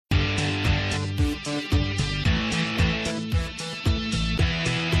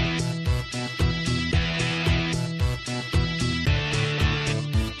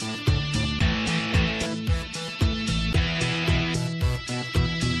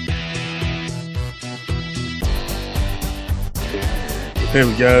Here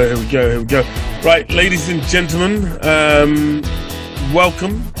we go. Right, ladies and gentlemen,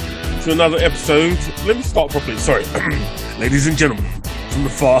 welcome to another episode. Let me start properly, sorry. Ladies and gentlemen, from the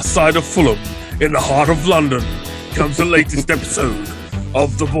far side of Fulham, in the heart of London, comes the latest episode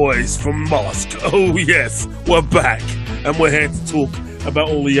of The Boys from Bossk. Oh yes, we're back, and we're here to talk about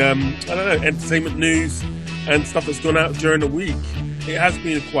all the, entertainment news and stuff that's gone out during the week. It has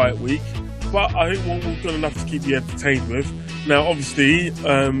been a quiet week, but I think we've got enough to keep you entertained with. Now, obviously,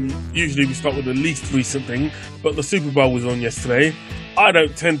 usually we start with the least recent thing, but the Super Bowl was on yesterday. I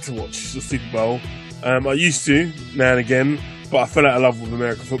don't tend to watch the Super Bowl. I used to, now and again, but I fell out of love with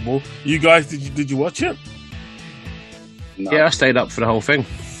American football. You guys, did you watch it? No. Yeah, I stayed up for the whole thing.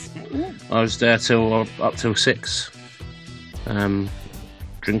 I was there up till 6.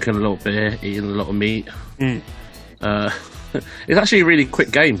 Drinking a lot of beer, eating a lot of meat. It's actually a really quick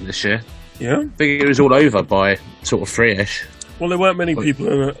game this year. Yeah? I think it was all over by sort of 3-ish. Well, there weren't many people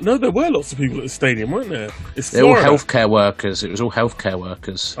in it. No, there were lots of people at the stadium, weren't there? They're all healthcare workers. It was all healthcare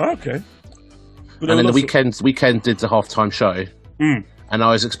workers. Oh, okay. And then the weekend did the halftime show. And I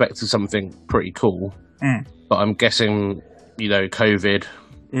was expecting something pretty cool. But I'm guessing, COVID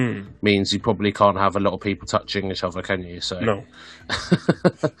means you probably can't have a lot of people touching each other, can you? So no.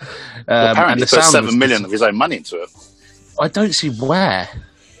 Apparently, he put 7 million of his own money into it. I don't see where.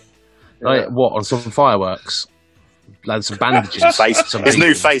 Like what, on some fireworks? Like some bandages. His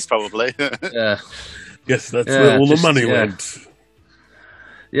new face, probably. Yeah. Yes, that's where all the money went.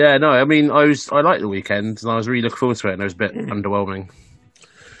 Yeah, no, I mean, I liked the weekend, and I was really looking forward to it, and it was a bit underwhelming.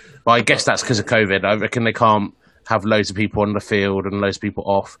 But I guess that's because of COVID. I reckon they can't have loads of people on the field and loads of people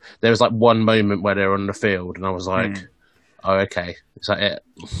off. There was like one moment where they were on the field, and I was like, oh, okay, is that it?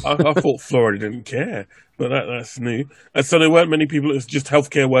 I thought Florida didn't care, but that's new. And so there weren't many people, it was just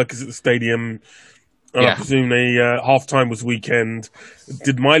healthcare workers at the stadium. I presume halftime was weekend.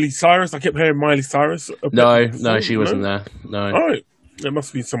 Did Miley Cyrus? I kept hearing Miley Cyrus. No, she wasn't there. No. All right, it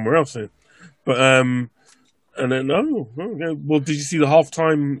must be somewhere else then. But and then okay. Well, did you see the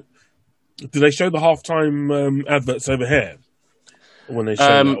halftime? Did they show the halftime adverts over here when they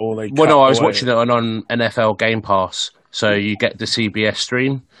showed it, or they? Well, no, I was watching it on NFL Game Pass, so you get the CBS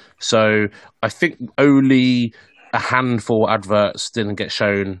stream. So I think only a handful of adverts didn't get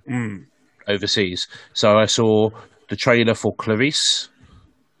shown overseas. So I saw the trailer for Clarice,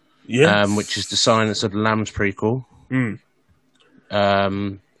 which is the Silence of the Lambs prequel,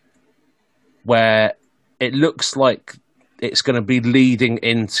 where it looks like it's going to be leading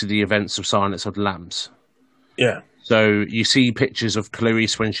into the events of Silence of the Lambs. Yeah. So you see pictures of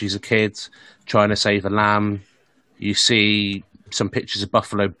Clarice when she's a kid trying to save a lamb. You see some pictures of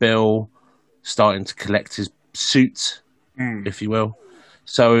Buffalo Bill starting to collect his suit, if you will.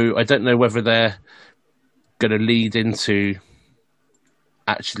 So I don't know whether they're going to lead into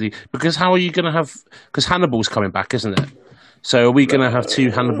actually... Because how are you going to have... Because Hannibal's coming back, isn't it? So are we going to have 2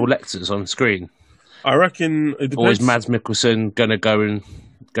 Hannibal Lecters on screen? I reckon... It depends. Or is Mads Mikkelsen going to go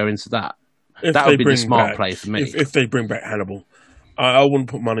into that? That would be the smart play for me. If they bring back Hannibal. I wouldn't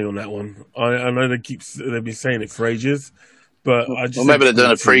put money on that one. I know they've been saying it for ages, but I just... Well, maybe they're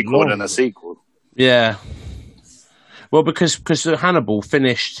doing a prequel and a sequel. Yeah. Well, because Hannibal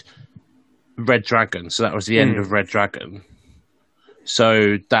finished Red Dragon, so that was the end of Red Dragon.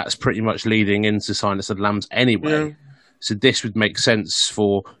 So that's pretty much leading into Silence of the Lambs anyway. Yeah. So this would make sense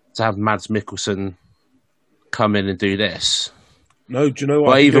to have Mads Mikkelsen come in and do this. No, do you know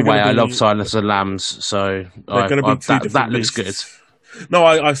what? But either way, I love Silence of the Lambs, so that looks good. No,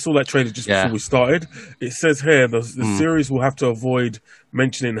 I saw that trailer just before we started. It says here the series will have to avoid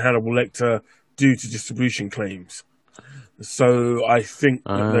mentioning Hannibal Lecter due to distribution claims. So I think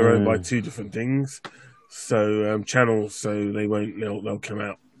that they're owned by 2 different things. So channels, so they'll come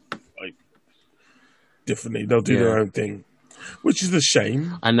out like differently. They'll do their own thing, which is a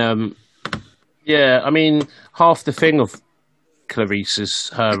shame. And I mean, half the thing of Clarice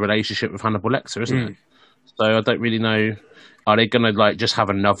is her relationship with Hannibal Lecter, isn't it? So I don't really know. Are they going to just have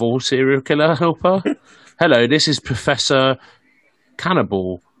another serial killer helper? Hello, this is Professor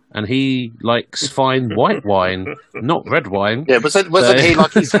Cannibal, and he likes fine white wine, not red wine. Yeah, wasn't he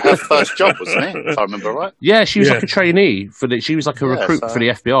her first job, wasn't he? If I remember right. Yeah, she was like a trainee she was like a recruit for the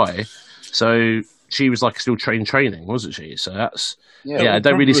FBI. So she was like still training, wasn't she? So that's I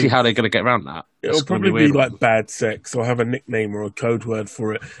don't really see how they're going to get around that. It'll probably be like bad sex, or have a nickname or a code word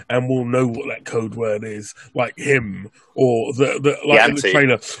for it, and we'll know what that code word is, like him or in the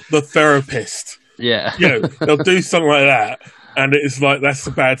trailer, the therapist. Yeah, they'll do something like that, and it's like that's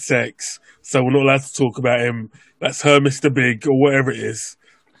the bad sex, so we're not allowed to talk about him. That's her, Mr. Big, or whatever it is.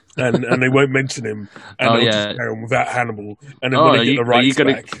 and they won't mention him, and they'll just carry on without Hannibal. And then when they get the rights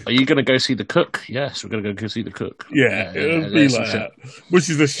back, are you going to go see the Cook? Yes, we're going to go see the Cook. Yeah, it'll be like that, which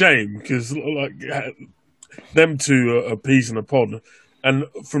is a shame because like them two are peas in a pod. And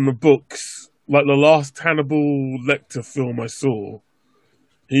from the books, like the last Hannibal Lecter film I saw,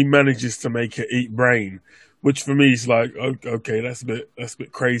 he manages to make her eat brain, which for me is like, okay, that's a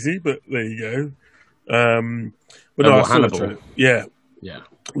bit crazy, but there you go. But no, I saw the trailer. Yeah,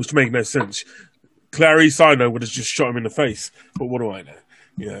 which made no sense. Clarice Sino would have just shot him in the face, but what do I know?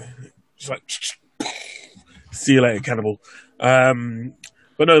 You know, just like, see you later, cannibal. But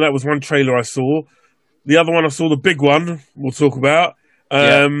no, that was one trailer I saw. The other one I saw, the big one, we'll talk about.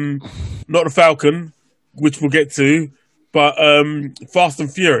 Not the Falcon, which we'll get to, but Fast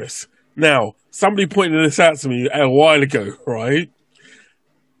and Furious. Now, somebody pointed this out to me a while ago, right?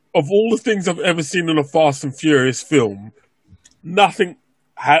 Of all the things I've ever seen in a Fast and Furious film, nothing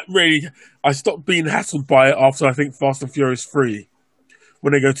really... I stopped being hassled by it after, I think, Fast and Furious 3,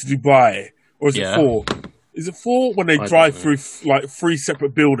 when they go to Dubai. Or is it 4? Is it 4 when they drive through, like, 3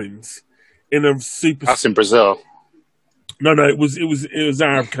 separate buildings in a super... That's in Brazil. No, it was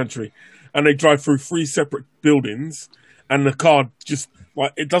Arab country. And they drive through 3 separate buildings, and the car just,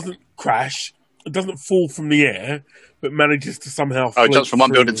 like, it doesn't crash, it doesn't fall from the air, but manages to somehow... Oh, just from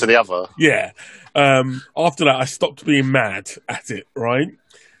one building to the other? Yeah. After that, I stopped being mad at it, right?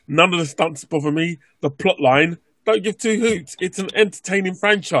 None of the stunts bother me. The plot line, don't give two hoots. It's an entertaining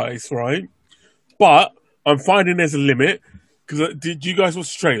franchise, right? But I'm finding there's a limit, because did you guys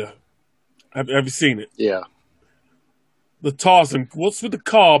watch the trailer? Have you seen it? Yeah. The Tarzan. What's with the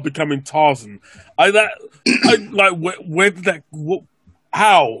car becoming Tarzan? Where did that?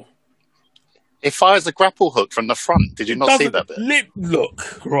 How? It fires a grapple hook from the front. Did you not see that bit?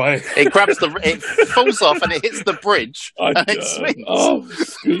 Look, right. It grabs it falls off and it hits the bridge and it swings. Oh,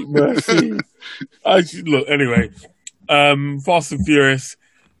 sweet mercy. Look, anyway, Fast and Furious.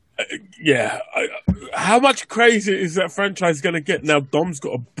 How much crazier is that franchise going to get now? Dom's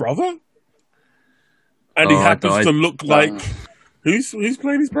got a brother, and he happens to look like who's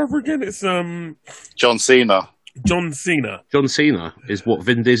playing his brother again? It's John Cena. John Cena. John Cena is what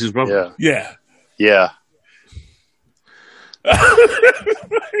Vin Diesel's brother. Yeah. Two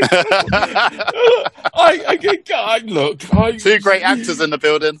great actors in the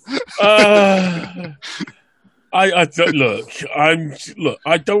building. I don't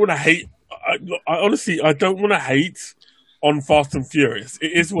I don't want to hate. I honestly don't want to hate on Fast and Furious.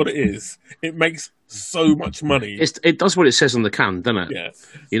 It is what it is. It makes so much money. It does what it says on the can, doesn't it? Yeah.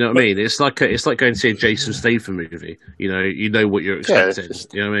 You know what I mean? It's like going to see a Jason Statham movie. You know what you're expecting. Yeah.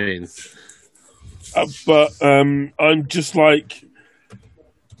 You know what I mean? But I'm just like,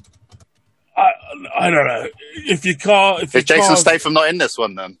 I don't know. If Jason Statham not in this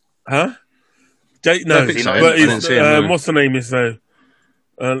one, then? Huh? No, but what's the name is though?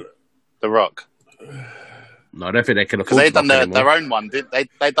 The Rock. No, I don't think they can afford. Because they done their own one.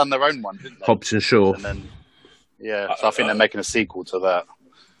 They done their own one, didn't they? Hobbs and Shaw. And then, so I think they're making a sequel to that.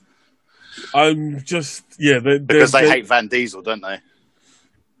 I'm just because they hate Van Diesel, don't they?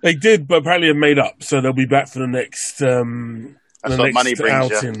 They did, but apparently they're made up, so they'll be back for the next. That's what money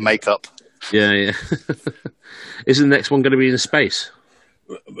brings you. Makeup. Yeah. Isn't the next one going to be in space?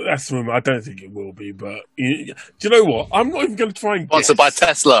 That's the moment. I don't think it will be, but do you know what? I'm not even going to try and guess. Sponsored by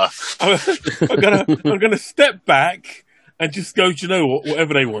Tesla. I'm gonna step back and just go. Do you know what?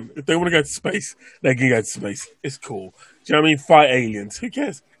 Whatever they want. If they want to go to space, they can go to space. It's cool. Do you know what I mean? Fight aliens. Who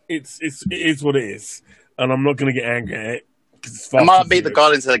cares? It is what it is, and I'm not going to get angry at it. It might be the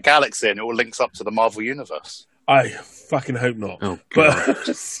Guardians of the Galaxy, and it all links up to the Marvel Universe. I fucking hope not. Oh, but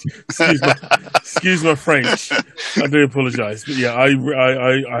excuse my French. I do apologise, but yeah,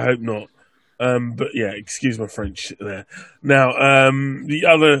 I hope not. But yeah, excuse my French there. Now, the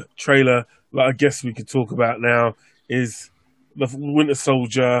other trailer that I guess we could talk about now is the Winter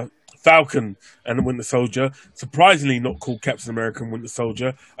Soldier, Falcon and the Winter Soldier. Surprisingly, not called Captain America and Winter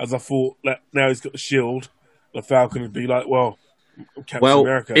Soldier, as I thought that now he's got the shield. The Falcon would be like, Captain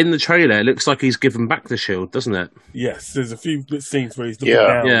America. In the trailer, it looks like he's given back the shield, doesn't it? Yes, there's a few scenes where he's looking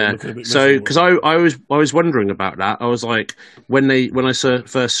down. Yeah. Looking a bit so, because I was wondering about that. I was like, when I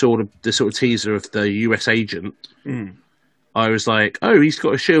first saw the sort of teaser of the US agent, I was like, oh, he's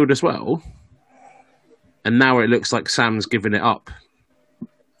got a shield as well. And now it looks like Sam's giving it up.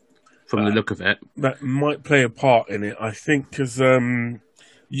 From the look of it, that might play a part in it. I think because.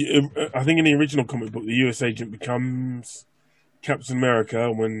 I think in the original comic book, the US agent becomes Captain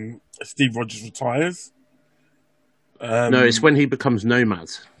America when Steve Rogers retires. No, it's when he becomes Nomad.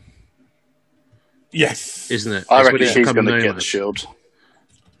 Yes. Isn't it? I reckon she's going to get the shield.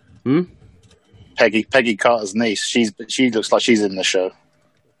 Peggy Carter's niece. She looks like she's in the show.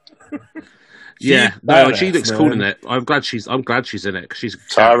 Yeah, no, she looks cool in it. I'm glad she's in it because she's.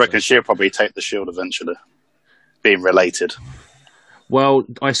 So I reckon she'll probably take the shield eventually, being related. Well,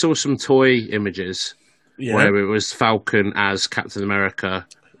 I saw some toy images where it was Falcon as Captain America,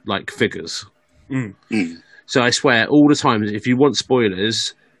 like figures. So I swear, all the time, if you want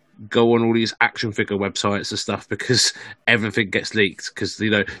spoilers, go on all these action figure websites and stuff because everything gets leaked. Because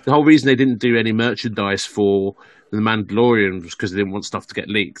the whole reason they didn't do any merchandise for The Mandalorian was because they didn't want stuff to get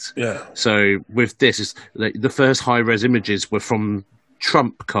leaked. Yeah. So with this, is the first high-res images were from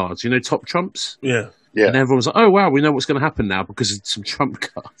Trump cards. Top Trumps. Yeah. Yeah. And everyone was like, "Oh wow, we know what's going to happen now because of some Trump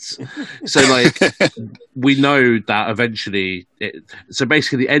cards." So we know that eventually. So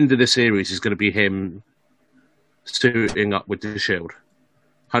basically, the end of the series is going to be him suiting up with the shield.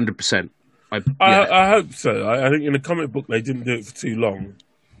 100%. I hope so. I think in the comic book they didn't do it for too long.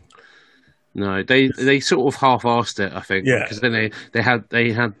 No, they sort of half-assed it, I think. Yeah. Because then they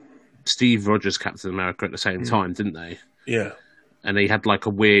had Steve Rogers Captain America at the same time, didn't they? Yeah. And he had like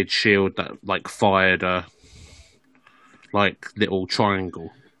a weird shield that fired a little triangle.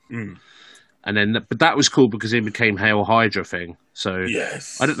 And then, but that was cool because it became Hail Hydra thing. So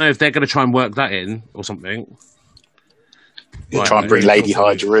yes. I don't know if they're going to try and work that in or something. Try and bring Lady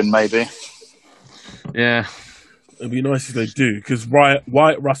Hydra in, maybe. Yeah. It'd be nice if they do, because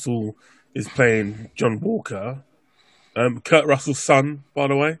Wyatt Russell is playing John Walker. Kurt Russell's son, by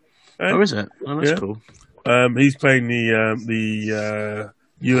the way. Oh, is it? Oh, that's cool. He's playing the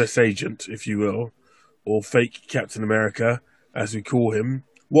US agent, if you will, or fake Captain America, as we call him.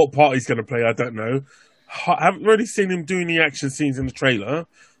 What part he's going to play, I don't know. I haven't really seen him doing the action scenes in the trailer,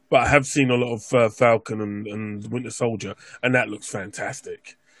 but I have seen a lot of Falcon and Winter Soldier, and that looks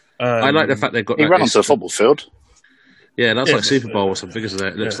fantastic. I like the fact they've got. He ran onto a football field. Yeah, that's like Superbowl or something, isn't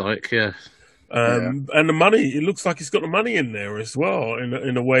it? It looks like, And the money, it looks like it's got the money in there as well,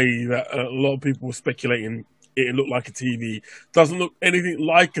 in a way that a lot of people were speculating it looked like a TV. Doesn't look anything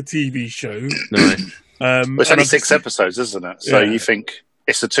like a TV show. No. It's only 6 episodes, isn't it? So you think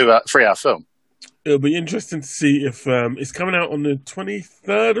it's a 3-hour film? It'll be interesting to see if it's coming out on the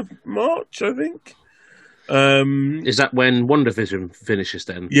 23rd of March, I think. Is that when Wondervision finishes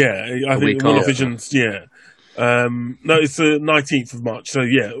then? Yeah, I think Wondervision's, no, it's the 19th of March. So,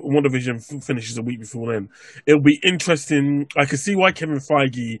 Wondervision finishes a week before then. It'll be interesting. I can see why Kevin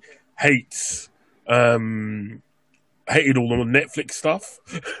Feige hated all the Netflix stuff.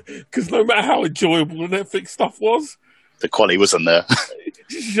 Because no matter how enjoyable the Netflix stuff was, the quality wasn't there.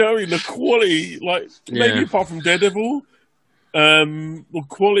 Showing the quality, maybe apart from Daredevil, the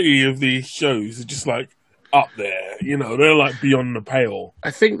quality of these shows are just up there. They're beyond the pale.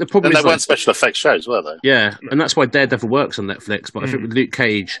 I think the problem and is they weren't special effects shows, were they? Yeah, and that's why Daredevil works on Netflix. But I think with Luke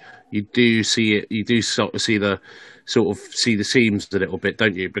Cage, you do see it. You do sort of see the seams a little bit,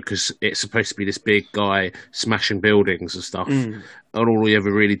 don't you? Because it's supposed to be this big guy smashing buildings and stuff, and all he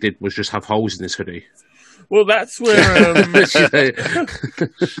ever really did was just have holes in his hoodie. Well, that's where that's where the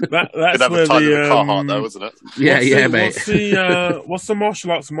Carhartt, though, wasn't it? Mate. What's the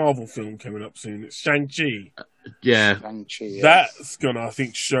martial arts Marvel film coming up soon? It's Shang-Chi. Shang-Chi, That's gonna, I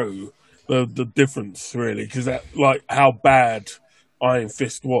think, show the difference really, because that how bad Iron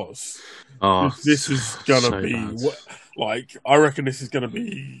Fist was. Oh, this is gonna so be I reckon this is gonna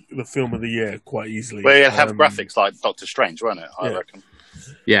be the film of the year quite easily. Well, it'll have graphics like Doctor Strange, won't it? I reckon.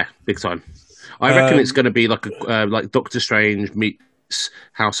 Yeah, big time. I reckon it's going to be like Doctor Strange meets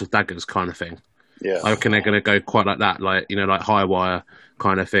House of Daggers kind of thing. Yeah, I reckon they're going to go quite like that, like high wire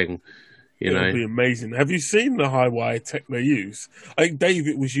kind of thing. It'll be amazing. Have you seen the high wire tech they use? I think, Dave,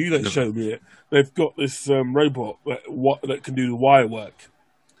 it was you that showed me it. They've got this robot that can do the wire work,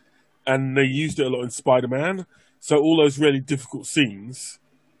 and they used it a lot in Spider-Man. So all those really difficult scenes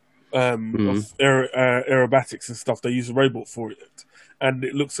of aerobatics and stuff, they use a robot for it. And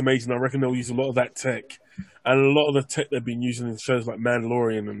it looks amazing. I reckon they'll use a lot of that tech. And a lot of the tech they've been using in shows like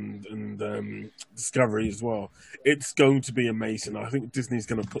Mandalorian and Discovery as well. It's going to be amazing. I think Disney's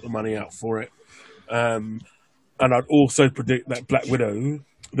going to put the money out for it. And I'd also predict that Black Widow,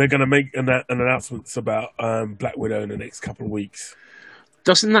 they're going to make an announcements about Black Widow in the next couple of weeks.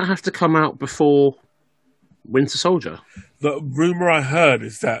 Doesn't that have to come out before Winter Soldier? The rumour I heard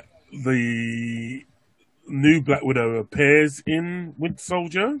is that the new Black Widow appears in Winter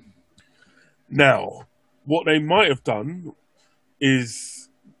Soldier. Now, what they might have done is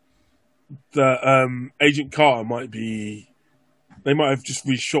that Agent Carter they might have just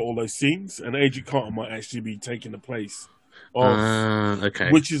reshot all those scenes, and Agent Carter might actually be taking the place of,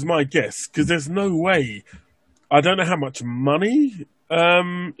 okay. Which is my guess, because there's no way. I don't know how much money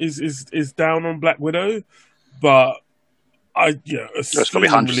is down on Black Widow, but it's got to be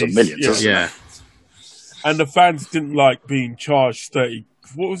hundreds of millions, isn't it? And the fans didn't like being charged 30.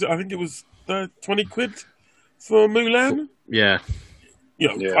 What was it? I think it was 20 quid for Mulan. Yeah.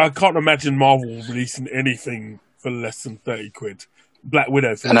 I can't imagine Marvel releasing anything for less than 30 quid. Black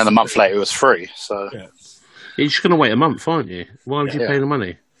Widow. And then a month later, it was free. So yeah. You're just going to wait a month, aren't you? Why would you pay the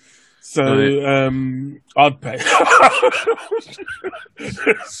money? So I'd pay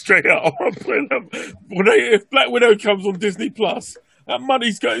straight up. If Black Widow comes on Disney Plus, that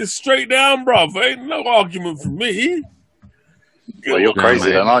money's going straight down, bruv. Ain't no argument from me. Well, you're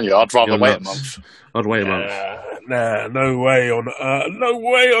crazy then, aren't you? I'd rather wait a month. I'd wait a month. Nah, no way on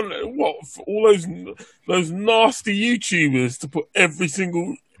what for all those nasty YouTubers to put every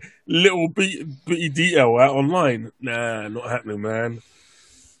single little bitty detail out online. Nah, not happening, man.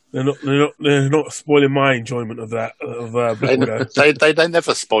 They're not spoiling my enjoyment of that Black Widow. They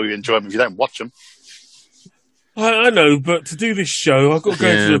never spoil your enjoyment if you don't watch them. I know, but to do this show, I've got to go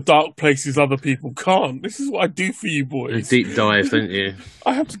into the dark places other people can't. This is what I do for you boys. A deep dive, don't you?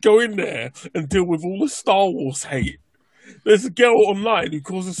 I have to go in there and deal with all the Star Wars hate. There's a girl online who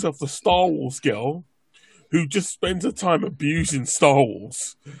calls herself the Star Wars girl, who just spends her time abusing Star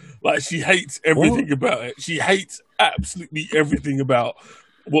Wars. Like, she hates everything about it. She hates absolutely everything about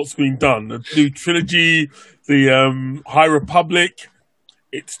what's been done. The new trilogy, the High Republic,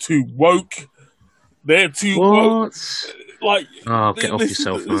 it's too woke. They're too woke. Like, get off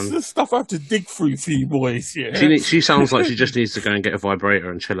yourself, man. This is the stuff I have to dig through for you boys. Yeah, she sounds like she just needs to go and get a vibrator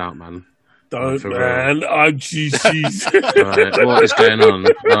and chill out, man. Don't, man. Jeez. Right, what is going on?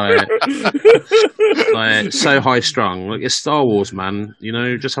 Like, so high strung. Like, it's Star Wars, man.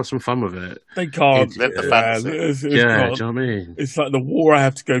 Just have some fun with it. They can't. Let the fans. Do you know what I mean? It's like the war I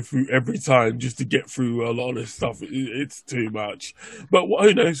have to go through every time just to get through a lot of this stuff. It's too much. But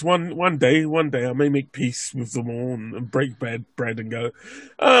who knows? One day, I may make peace with them all and break bread and go,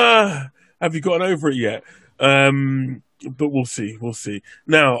 have you gotten over it yet? But we'll see.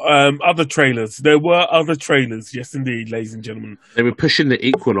 Now, other trailers. There were other trailers. Yes, indeed, ladies and gentlemen. They were pushing the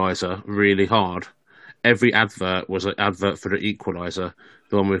Equalizer really hard. Every advert was an advert for the Equalizer,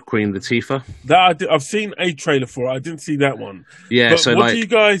 the one with Queen Latifah. I've seen a trailer for it. I didn't see that one. Yeah, but so what do you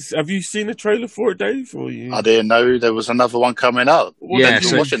guys... Have you seen a trailer for it, Dave? Or you... I didn't know there was another one coming out.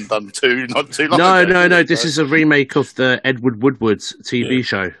 Watching done not too long ago. No. This is a remake of the Edward Woodward's TV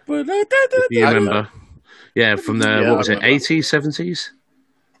show. If you remember. Yeah, from the, 80s, 70s?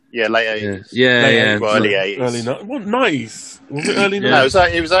 Yeah, late 80s. Yeah. Well, early 80s. Early 90s. Was it early 90s? No,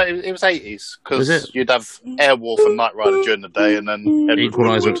 it was 80s. Because you'd have Airwolf and Knight Rider during the day and then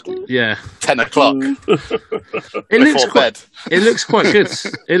Equalizer. 10 o'clock. It looks quite good.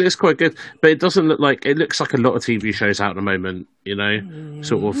 It looks quite good. But it doesn't look like... It looks like a lot of TV shows out at the moment,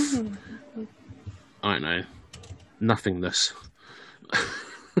 Sort of... I don't know. Nothingness.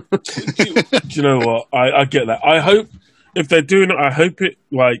 Do you know what? I get that. I hope if they're doing it, I hope it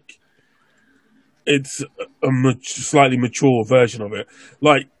it's a slightly mature version of it.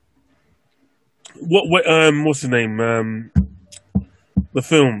 Like what's the name? The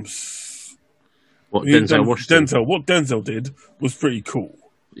films. What Denzel did was pretty cool.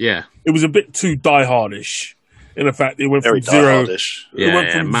 Yeah, it was a bit too die-hardish. In fact, it went from zero. It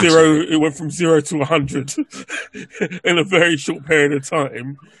went from 0 to 100 in a very short period of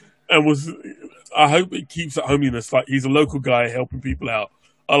time, and I hope it keeps that hominess. Like, he's a local guy helping people out.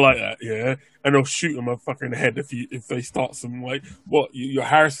 I like that, yeah. And they'll shoot him a fucking head if they start some like, what, you're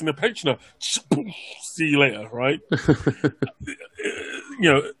harassing a pensioner. See you later, right?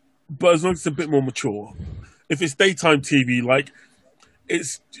 But as long as it's a bit more mature. If it's daytime TV, like.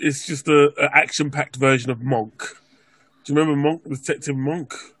 It's just an action-packed version of Monk. Do you remember Monk, Detective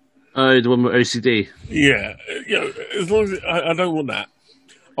Monk? Oh, the one with OCD. Yeah, as long as I don't want that.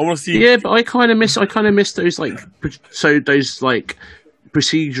 I want to see. Yeah, but I kind of miss those those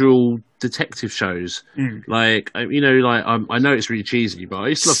procedural detective shows. Like I know it's really cheesy, but I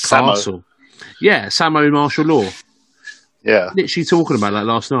used to love Castle. Yeah, Samo Martial Law. Yeah, literally talking about that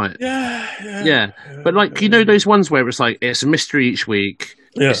last night. Yeah. But those ones where it's like it's a mystery each week.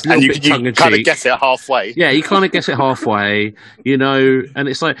 Yeah, it's a little bit tongue in cheek. Kind of guess it halfway. Yeah, you kind of guess it halfway. And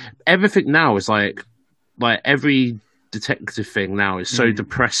it's like everything now is like every detective thing now is so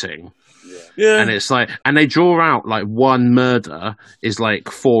depressing. Yeah, and it's like, and they draw out like one murder is like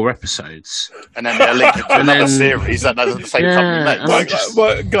 4 episodes, and then they're linked to another series that the same company makes.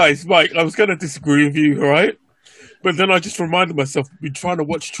 Guys, Mike, I was going to disagree with you, all right? But then I just reminded myself, we're trying to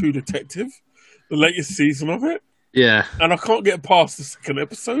watch True Detective, the latest season of it. Yeah. And I can't get past the second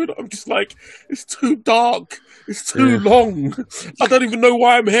episode. I'm just like, it's too dark. It's too long. I don't even know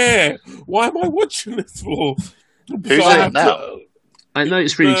why I'm here. Why am I watching this for? Who's in it now? I know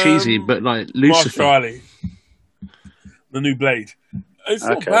it's really cheesy, but like Lucifer. Riley, the new Blade. It's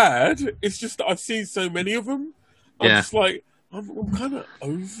not bad. It's just that I've seen so many of them. I'm just like, I'm kind of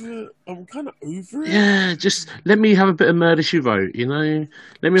over it. Yeah, just let me have a bit of Murder, She Wrote, you know?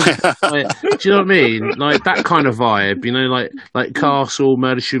 Let me, like, do you know what I mean? Like, that kind of vibe, you know? Like Castle,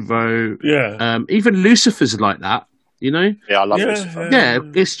 Murder, She Wrote. Yeah. Even Lucifer's like that, you know? Yeah, I love Lucifer. Yeah,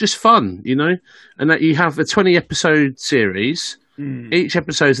 it's just fun, you know? And that you have a 20-episode series. Each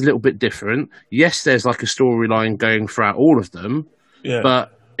episode's a little bit different. Yes, there's like a storyline going throughout all of them. Yeah.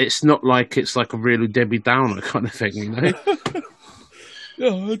 But it's not like it's like a really Debbie Downer kind of thing, you know?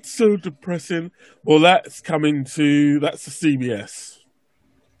 Oh, it's so depressing. Well, that's the CBS.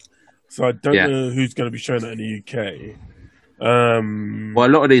 So I don't know who's going to be showing it in the UK. Well,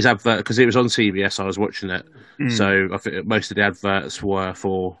 a lot of these adverts, because it was on CBS, I was watching it. So I think most of the adverts were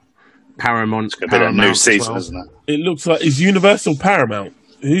for Paramount. It's going to be a new season, isn't it? It looks like it's Universal Paramount.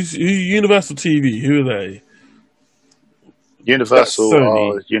 Who's Universal TV? Who are they? Universal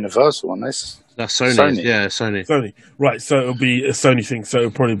on this. That's Sony. Yeah, Sony. Right, so it'll be a Sony thing, so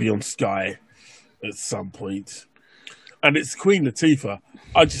it'll probably be on Sky at some point. And it's Queen Latifah.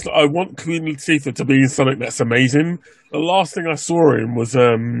 I want Queen Latifah to be in something that's amazing. The last thing I saw in was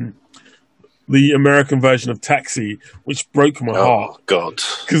the American version of Taxi, which broke my heart. Oh God!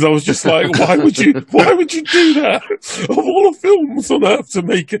 Because I was just like, why would you do that? Of all the films on earth to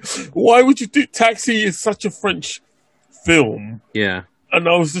make it, why would you do? Taxi is such a French film. Yeah. And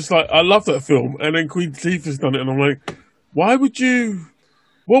I was just like, I love that film. And then Queen Latifah's done it, and I'm like, why would you?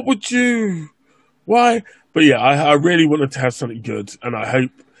 What would you? Why? But yeah, I really wanted to have something good, and I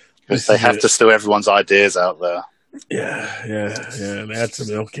hope because they have to steal everyone's ideas out there. Yeah. They had to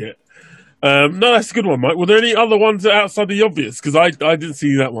milk it. No, that's a good one, Mike. Were there any other ones outside the obvious? Because I didn't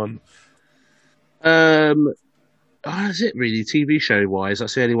see that one. Is it really TV show wise?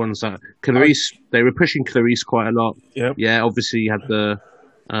 That's the only ones that Clarice. They were pushing Clarice quite a lot. Yep. Yeah, obviously you had the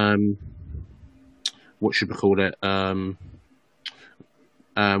what should we call it?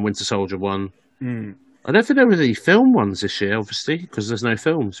 Winter Soldier one. I don't think there was any film ones this year, obviously, because there's no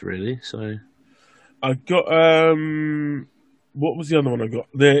films really. So I got what was the other one I got?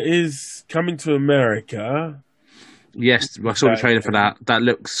 There is Coming to America. Yes, I saw the trailer for that. That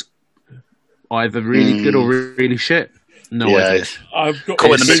looks either really good or really shit. No idea. I've got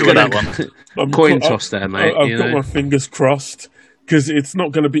caught in the middle of that one. Coin toss there, mate. I've got my fingers crossed because it's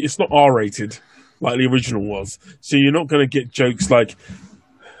not R-rated like the original was. So you're not going to get jokes like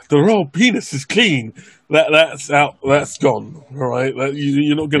the royal penis is clean. That's out. That's gone. All right.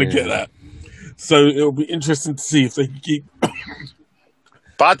 You're not going to get that. So it'll be interesting to see if they can keep.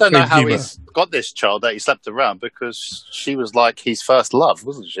 But I don't know how he's got this child that he slept around because she was like his first love,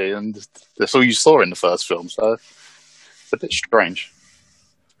 wasn't she? And that's all you saw in the first film, so it's a bit strange.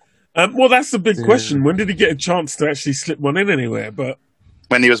 Well, that's the big question. When did he get a chance to actually slip one in anywhere? But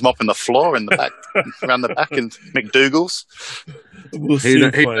when he was mopping the floor in the back, around the back in McDougal's.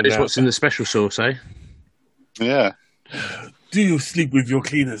 Who knows what's in the special sauce, eh? Yeah. Do you sleep with your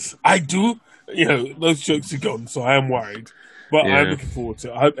cleaners? I do. You know, those jokes are gone, so I am worried. But I'm looking forward to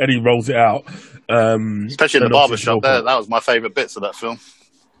it. I hope Eddie rolls it out. Especially in the barbershop. That was my favourite bits of that film.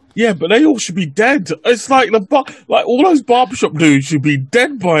 Yeah, but they all should be dead. It's like all those barbershop dudes should be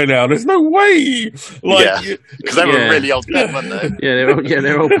dead by now. There's no way. Because they were really old men, weren't they?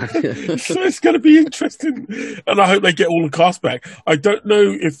 They're all back. So it's going to be interesting. And I hope they get all the cast back. I don't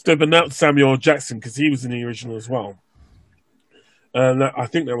know if they've announced Samuel L. Jackson because he was in the original as well. And I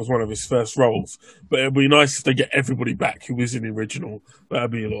think that was one of his first roles. But it'd be nice if they get everybody back who was in the original.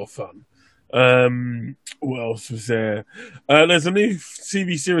 That'd be a lot of fun. What else was there? There's a new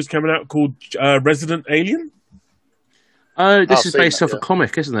TV series coming out called Resident Alien. Oh, this is based off a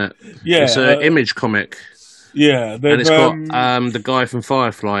comic, isn't it? Yeah. It's an Image comic. Yeah. And it's got the guy from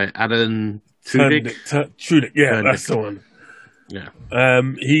Firefly, Alan Tudyk. Tudyk, yeah, that's the one. Yeah.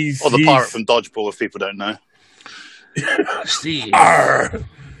 He's the pirate from Dodgeball, if people don't know. Steve.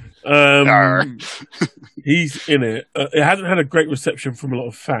 He's in it. It hasn't had a great reception from a lot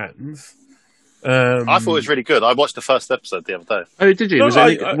of fans. I thought it was really good. I watched the first episode the other day. Oh, did you?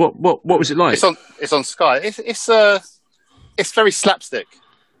 What was it like? It's on Sky. It's very slapstick.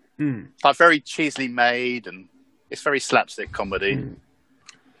 Like very cheesily made, and it's very slapstick comedy.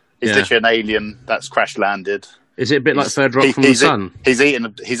 He's literally an alien that's crash landed. Is it a bit like Third Rock from the Sun? He's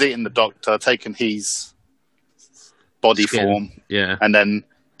eaten the Doctor, taken his body form, and then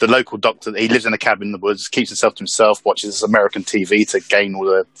the local doctor, he lives in a cabin in the woods, keeps himself to himself, watches this American TV to gain all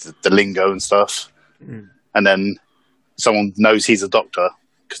the lingo and stuff. And then someone knows he's a doctor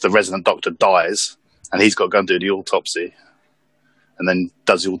because the resident doctor dies, and he's got to go and do the autopsy. And then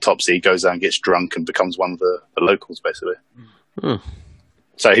does the autopsy, goes out and gets drunk and becomes one of the locals, basically.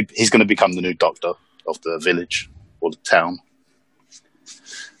 So he's going to become the new doctor of the village or the town.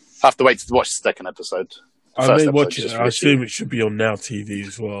 I have to wait to watch the second episode. I may watch it. I assume it should be on Now TV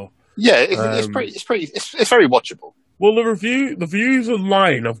as well. Yeah, it's very watchable. Well, the reviews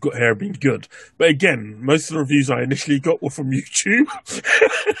online I've got here have been good, but again, most of the reviews I initially got were from YouTube.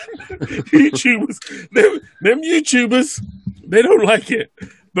 Them YouTubers, they don't like it,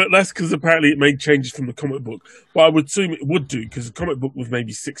 but that's because apparently it made changes from the comic book. But I would assume it would do because the comic book was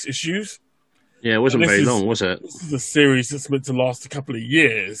maybe 6 issues. Yeah, it wasn't very long, was it? This is a series that's meant to last a couple of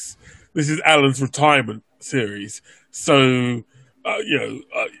years. This is Alan's retirement series, so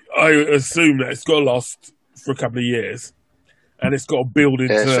I assume that it's got to last for a couple of years, and it's got to build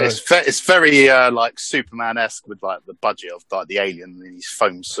into. It's very like Superman-esque with like the budget of like the alien in his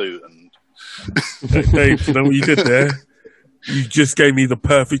foam suit and. Dave, you know what you did there? You just gave me the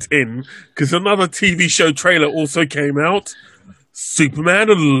perfect in because another TV show trailer also came out. Superman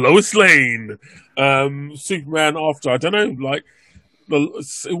and Lois Lane. Superman after I don't know, like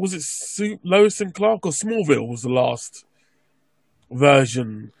was it Lois and Clark or Smallville was the last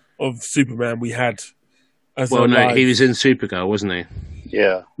version of Superman we had. He was in Supergirl, wasn't he?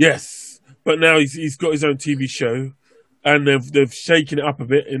 Yeah. Yes, but now he's got his own TV show, and they've shaken it up a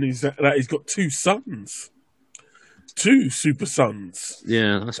bit, and he's got 2 sons, 2 super sons.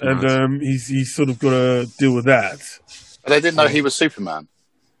 Yeah, that's and mad. He's sort of got to deal with that. But they didn't know he was Superman.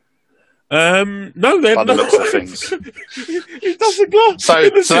 No, they're by the looks of things. He doesn't glass. So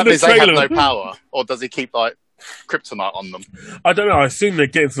that means they have no power, or does he keep like kryptonite on them? I don't know. I assume they're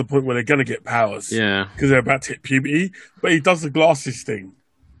getting to the point where they're going to get powers. Yeah, because they're about to hit puberty. But he does the glasses thing.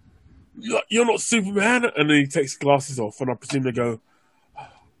 You're not Superman, and then he takes the glasses off, and I presume they go, "Holy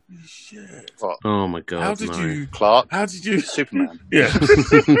shit! What? Oh my god! How did you, Clark? How did you, Superman? Yeah."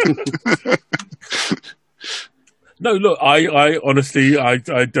 No, look, I honestly, I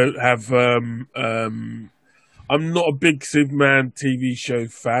don't have, I'm not a big Superman TV show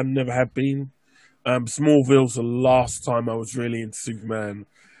fan, never have been. Smallville's the last time I was really into Superman.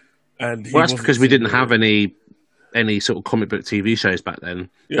 And that's because we didn't have any sort of comic book TV shows back then.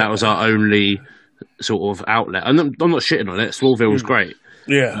 Yeah. That was our only sort of outlet. And I'm not shitting on it. Smallville was great.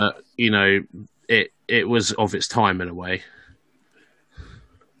 Yeah. It was of its time in a way.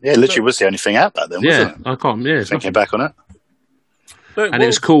 Yeah, literally was the only thing out back then, wasn't it? I can't, thinking back on it. And it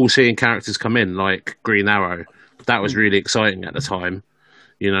was cool seeing characters come in, like Green Arrow. That was really exciting at the time.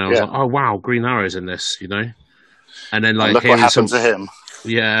 I was like, oh, wow, Green Arrow's in this, And then, like, look what happened to him.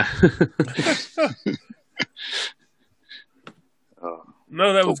 Yeah.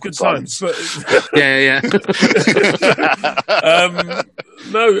 No, that was good times. But... yeah.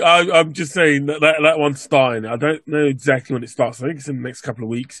 No, I'm just saying that one's starting. I don't know exactly when it starts. I think it's in the next couple of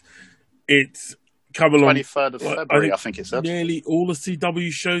weeks. It's come along. 23rd of February, I think it said. Nearly all the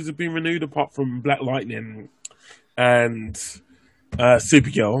CW shows have been renewed, apart from Black Lightning and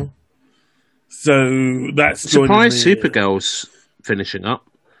Supergirl. So that's surprised Supergirl's finishing up.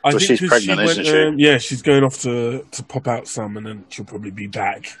 I think she's pregnant, isn't she? Yeah, she's going off to pop out some, and then she'll probably be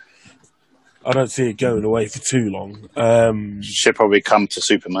back. I don't see it going away for too long. She'll probably come to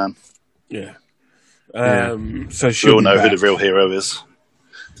Superman. Yeah. So she'll we all know who the real hero is.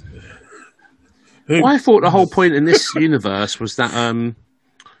 Well, I thought the whole point in this universe was that,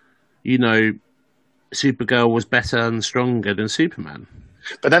 Supergirl was better and stronger than Superman.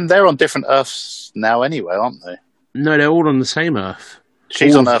 But then they're on different Earths now anyway, aren't they? No, they're all on the same Earth.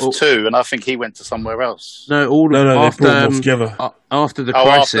 She's on Earth too, and I think he went to somewhere else. No, after the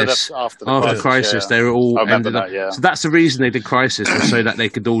crisis. After the crisis, they were all ended up. Yeah. So that's the reason they did Crisis, was so that they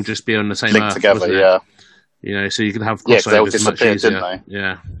could all just be on the same Earth together. Yeah, so you could have crossovers much easier. Didn't they?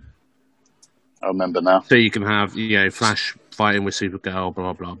 Yeah, I remember now. So you can have Flash fighting with Supergirl,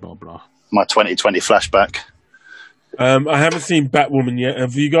 blah blah blah blah. My 2020 flashback. I haven't seen Batwoman yet.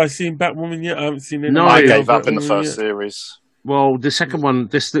 Have you guys seen Batwoman yet? I haven't seen it. No, I gave up in the first series. Well, the second one,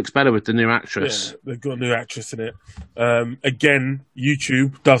 this looks better with the new actress. Yeah, they've got a new actress in it. Again,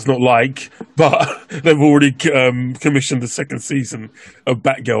 YouTube does not like, but they've already commissioned the second season of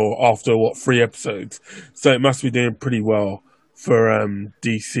Batgirl after, 3 episodes. So it must be doing pretty well for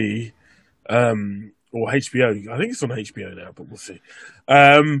DC or HBO. I think it's on HBO now, but we'll see.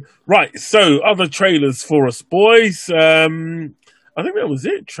 Right, so other trailers for us, boys. I think that was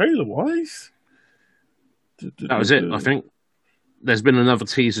it, trailer-wise. That was it, I think. there's been another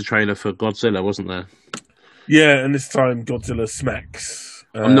teaser trailer for Godzilla, wasn't there? Yeah, and this time Godzilla smacks.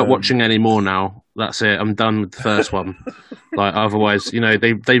 I'm not watching any more now. That's it. I'm done with the first one. Like, otherwise,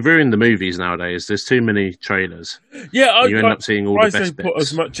 they ruin the movies nowadays. There's too many trailers. Yeah, you end up seeing all the best they put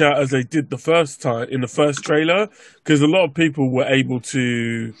bits. as much out as they did the first time in the first trailer, because a lot of people were able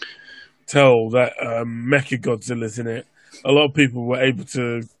to tell that Mechagodzilla's in it. A lot of people were able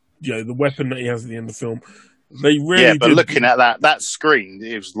to, the weapon that he has at the end of the film. They really but looking at that screen,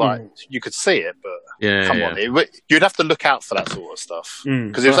 it was like you could see it, but come on, you'd have to look out for that sort of stuff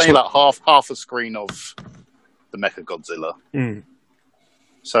because it was only like half a screen of the Mechagodzilla.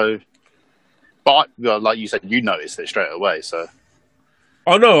 So, but like you said, you noticed it straight away. So,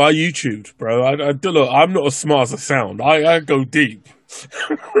 oh no, I YouTubed, bro. Look, I'm not as smart as I sound. I go deep.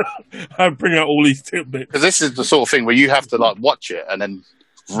 I bring out all these tidbits because this is the sort of thing where you have to like watch it and then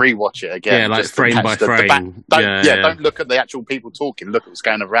rewatch it again. Yeah, like frame by frame. Don't look at the actual people talking. Look at what's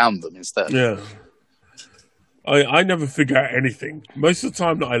going around them instead. Yeah. I never figure out anything. Most of the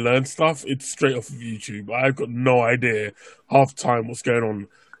time that I learn stuff, it's straight off of YouTube. I've got no idea half the time what's going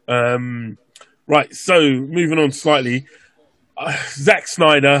on. Right, so moving on slightly. Zack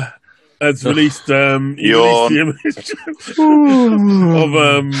Snyder has released the image of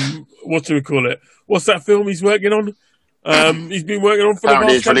whatchamacallit. What's that film he's working on? He's been working on for the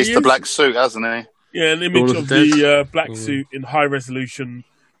past he's released years. the black suit, hasn't he? Yeah, an image of the black suit in high resolution,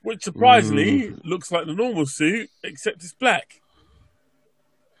 which surprisingly looks like the normal suit, except it's black.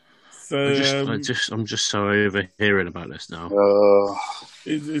 So I'm just so over hearing about this now.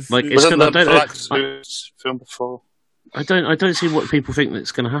 it's wasn't the black suit film before? I don't see what people think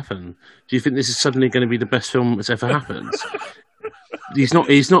that's going to happen. Do you think this is suddenly going to be the best film that's ever happened? It's not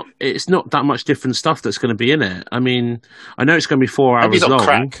that much different stuff that's going to be in it. I mean, I know it's going to be 4 hours long.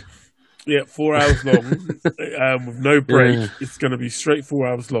 Crack. Yeah, 4 hours long with no break. Yeah. It's going to be straight 4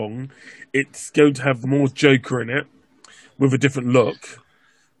 hours long. It's going to have more Joker in it with a different look.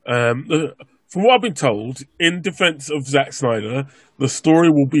 From what I've been told, in defense of Zack Snyder, the story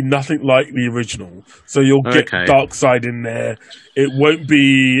will be nothing like the original. So you'll get Darkseid in there. It won't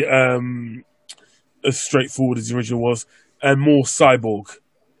be as straightforward as the original was. And more Cyborg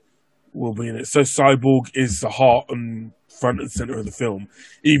will be in it. So Cyborg is the heart and front and center of the film.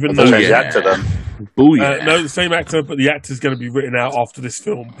 Even though the actor then. No, the same actor, but the actor's going to be written out after this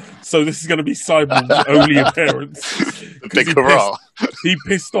film. So this is going to be Cyborg's only appearance. Big hurrah! He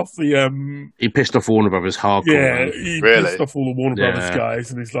pissed off the He pissed off Warner Brothers hardcore. Yeah, he pissed off all the Warner Brothers guys,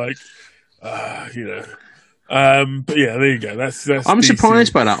 and he's like, but yeah, there you go. That's I'm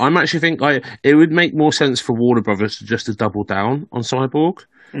surprised by that. I'm actually think it would make more sense for Warner Brothers to double down on Cyborg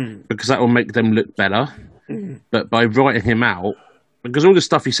because that will make them look better. But by writing him out, because all the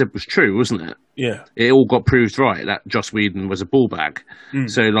stuff he said was true, wasn't it? Yeah, it all got proved right that Joss Whedon was a ball bag.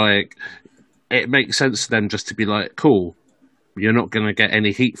 So it makes sense to them just to be like, cool, you're not going to get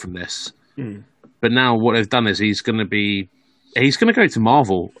any heat from this. But now what they've done is he's going to go to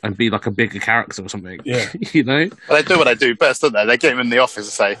Marvel and be like a bigger character or something. Yeah. Well, they do what they do best, don't they? They get him in the office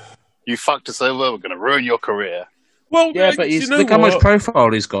and say, you fucked us over, we're going to ruin your career. Well, yeah, but look how much profile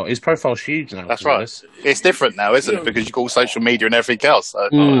he's got. His profile's huge now. That's right. It's different now, isn't it? Because you call social media and everything else. So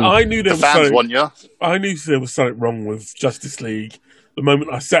I knew there the fans want you. I knew there was something wrong with Justice League. The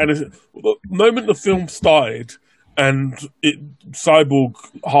moment I sat in the moment the film started and Cyborg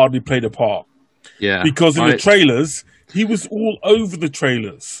hardly played a part. Yeah. Because in the trailers, he was all over the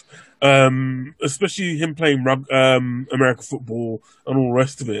trailers. Especially him playing American football and all the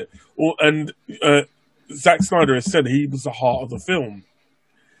rest of it. Zack Snyder has said he was the heart of the film.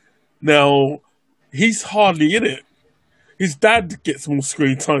 Now, he's hardly in it. His dad gets more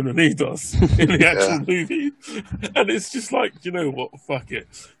screen time than he does in the actual movie. And it's just like, you know what, fuck it.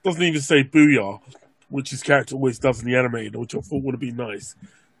 Doesn't even say booyah, which his character always does in the animated, which I thought would have been nice.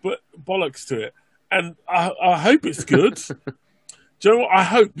 But bollocks to it. And I hope it's good. Do you know what? I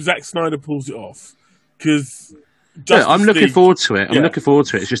hope Zack Snyder pulls it off. Because... I'm looking forward to it. I'm looking forward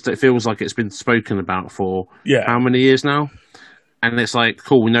to it. It's just that it feels like it's been spoken about for how many years now? And it's like,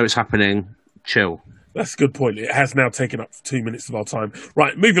 cool, we know it's happening. Chill. That's a good point. It has now taken up 2 minutes of our time.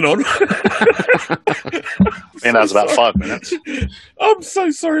 Right, moving on. And that's about 5 minutes. I'm so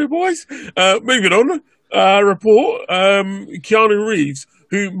sorry, boys. Moving on. Report. Keanu Reeves,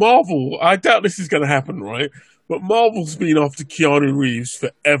 who Marvel, I doubt this is going to happen, right? But Marvel's been after Keanu Reeves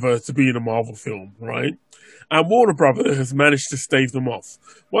forever to be in a Marvel film, right? And Warner Brothers has managed to stave them off.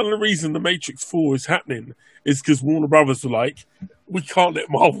 One of the reasons The Matrix 4 is happening is because Warner Brothers were like, we can't let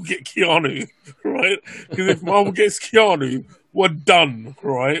Marvel get Keanu, right? Because if Marvel gets Keanu, we're done,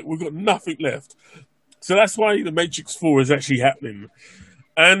 right? We've got nothing left. So that's why the Matrix 4 is actually happening.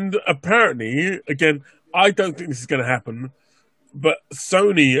 And apparently, again, I don't think this is going to happen, but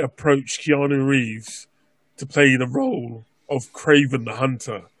Sony approached Keanu Reeves to play the role of Kraven the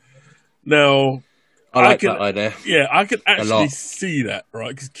Hunter. Now, I like that idea. Yeah, I could actually see that,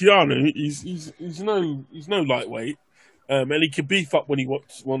 right? Because Keanu, he's no lightweight, and he can beef up when he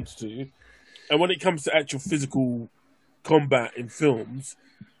wants to. And when it comes to actual physical combat in films,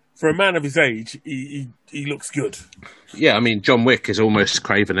 for a man of his age, he looks good. Yeah, I mean, John Wick is almost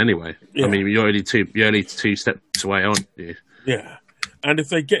Kraven anyway. Yeah. I mean, you're only two steps away, aren't you? Yeah, and if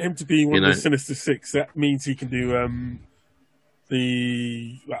they get him to be one of the Sinister Six, that means he can do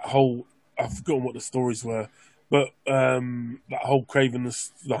that whole. I've forgotten what the stories were, but that whole Kraven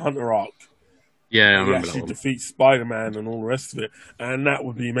the Hunter arc. Yeah, I remember actually that one. Defeats Spider-Man and all the rest of it, and that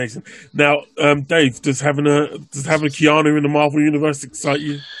would be amazing. Now, Dave, does having a Keanu in the Marvel Universe excite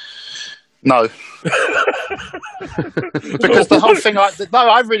you? No, because the whole thing.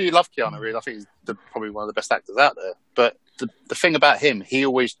 I really love Keanu Reeves. I think he's probably one of the best actors out there. But the thing about him, he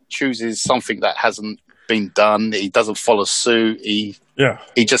always chooses something that hasn't been done. He doesn't follow suit. He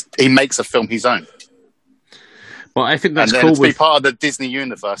makes a film his own. Well, I think that's and then cool. To be part of the Disney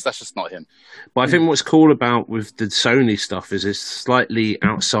universe, that's just not him. But I think what's cool about with the Sony stuff is it's slightly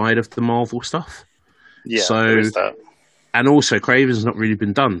outside of the Marvel stuff. Yeah, there is that. And also, Kraven's not really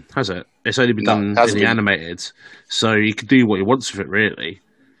been done, has it? It's only been done in the animated. So he can do what he wants with it, really.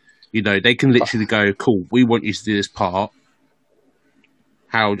 You know, they can literally go, cool, we want you to do this part.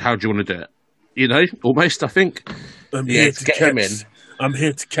 How do you want to do it? You know, almost, I think. I'm here to get him in. I'm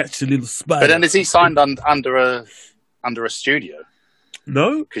here to catch the little spider. But then is he signed under a studio?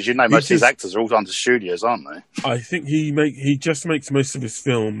 No. Because most of these actors are all under studios, aren't they? I think he just makes most of his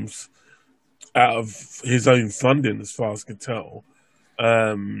films out of his own funding, as far as I can tell.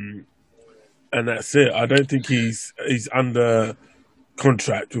 And that's it. I don't think he's under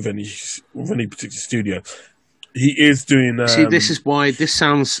contract with any particular studio. He is doing. See, this is why this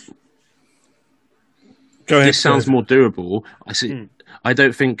sounds. Go ahead. This sounds more doable. I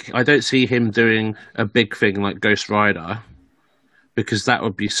don't see him doing a big thing like Ghost Rider, because that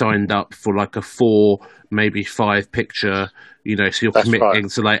would be signed up for like a 4, maybe 5 picture. You know, so you're committing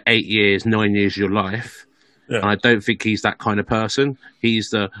to like 8 years, 9 years of your life. Yeah. And I don't think he's that kind of person.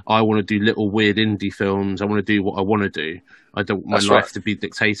 He's I want to do little weird indie films. I want to do what I want to do. I don't want my life to be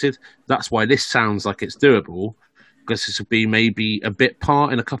dictated. That's why this sounds like it's doable, because this would be maybe a bit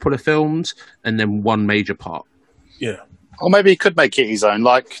part in a couple of films and then one major part. Yeah. Or maybe he could make it his own,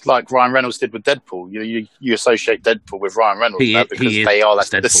 like Ryan Reynolds did with Deadpool. You associate Deadpool with Ryan Reynolds because they are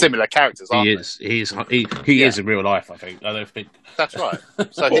the similar characters, aren't they? He is in real life, I think. I don't think that's right.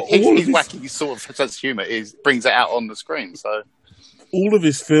 So his wacky sort of sense of humour brings it out on the screen. So all of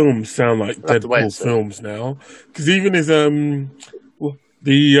his films sound like Deadpool films now, because even his the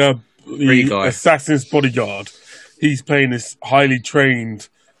Assassin's Bodyguard, he's playing this highly trained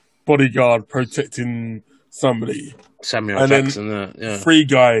bodyguard protecting somebody. Samuel Jackson, Free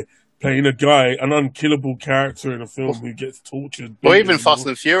Guy playing an unkillable character in a film who gets tortured. Or even Fast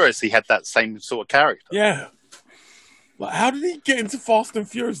and Furious, he had that same sort of character. Yeah. Like, how did he get into Fast and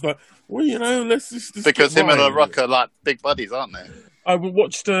Furious? Like, well, let's just because him and The Rock are like big buddies, aren't they? I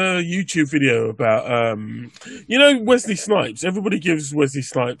watched a YouTube video about, Wesley Snipes. Everybody gives Wesley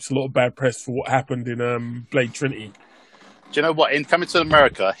Snipes a lot of bad press for what happened in Blade Trinity. Do you know what? In Coming to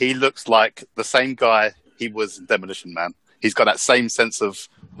America, he looks like the same guy he was in Demolition Man. He's got that same sense of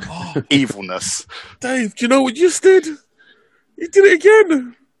evilness. Dave, do you know what you just did? You did it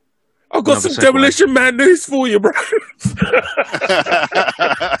again. I've got some Demolition Man news for you, bro.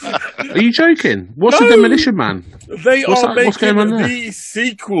 Are you joking? What's the Demolition Man? They are making the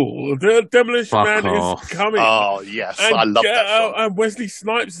sequel. The Demolition Man is coming. Oh, yes. I love that song. And Wesley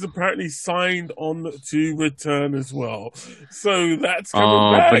Snipes is apparently signed on to return as well. So that's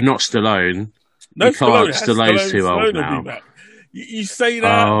coming back. But not Stallone. No, Stallone's too old now. You say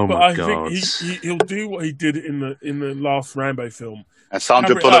that, but I think he'll do what he did in the last Rambo film. And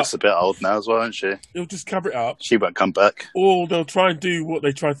Sandra Bullock's a bit old now as well, isn't she? He'll just cover it up. She won't come back. Or they'll try and do what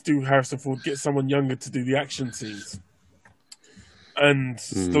they tried to do with Harrison Ford, get someone younger to do the action scenes. And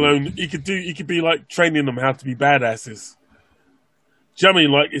Stallone, he could be like training them how to be badasses. Do you know what I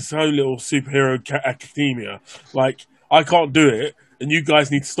mean? Like it's own little superhero academia. Like, I can't do it, and you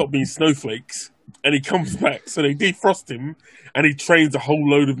guys need to stop being snowflakes. And he comes back, so they defrost him, and he trains a whole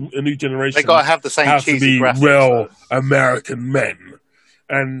load of a new generation. They got to have the same cheesy graphics. Real American men,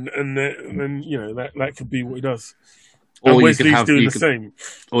 and then that could be what he does. Or and Wesley's doing the same.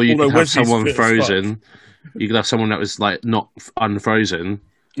 Or you could have someone frozen. You could have someone that was like not unfrozen,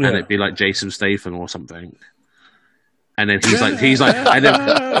 and it'd be like Jason Statham or something. And then he's like, and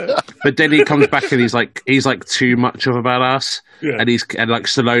then, but then he comes back and he's like too much of a badass, and like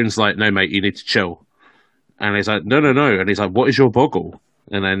Stallone's like, no mate, you need to chill, and he's like, no, and he's like, what is your boggle?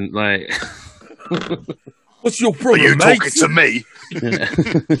 And then like, what's your problem? Are you mate? talking to me? Yeah.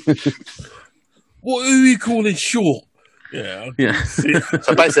 What are you calling short? Yeah. So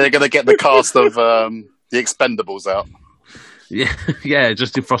basically, they're going to get the cast of the Expendables out. Yeah,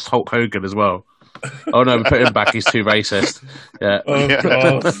 just defrost Hulk Hogan as well. Oh no, we put him back. He's too racist. Yeah. They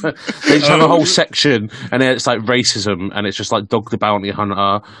just have a whole section, and then it's like racism, and it's just like Dog the Bounty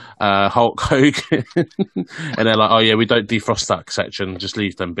Hunter, Hulk Hogan, and they're like, oh yeah, we don't defrost that section. Just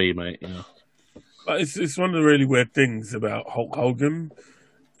leave them be, mate. Yeah. It's one of the really weird things about Hulk Hogan.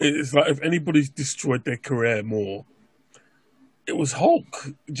 It's like if anybody's destroyed their career more, it was Hulk.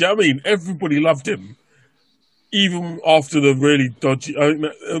 Do you know what I mean? Everybody loved him. Even after the really dodgy,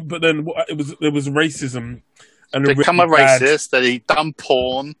 but then there was racism and become a racist. That he done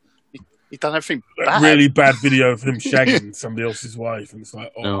porn, he done everything bad. Really bad video of him shagging somebody else's wife, and it's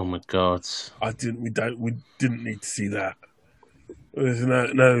like, oh my god, we didn't need to see that. There's no,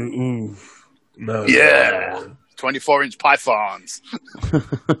 yeah, 24-inch pythons. I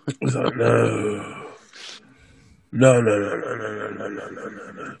was like, no.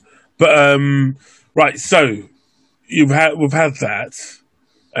 But right, so. We've had that,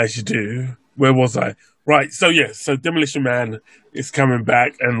 as you do. Where was I? Right, so Demolition Man is coming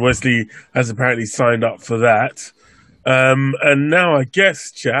back, and Wesley has apparently signed up for that. And now I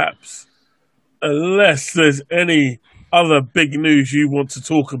guess, chaps, unless there's any other big news you want to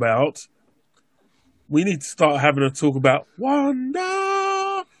talk about, we need to start having a talk about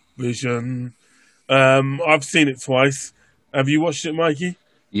Wondervision. I've seen it twice. Have you watched it, Mikey?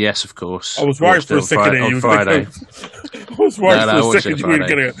 Yes, of course. I was worried for a second on Friday. I was worried for a second you were going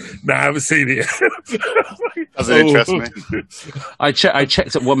to go, no, I haven't seen it. Doesn't interest me. I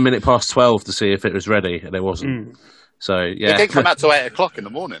checked at 1 minute past 12 to see if it was ready, and it wasn't. So, yeah. It didn't come out till 8 o'clock in the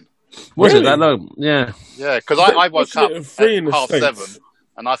morning. Was it that long? Yeah. Yeah, because I woke up at 7:30,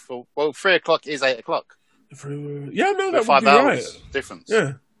 and I thought, well, 3 o'clock is 8 o'clock. Yeah, no, that 5 would be hours right. difference.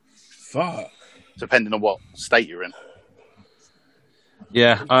 Yeah. Fuck. Depending on what state you're in.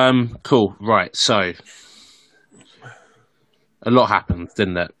 Yeah, cool. Right, so a lot happened,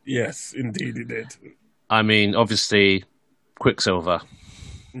 didn't it? Yes, indeed it did. I mean, obviously, Quicksilver.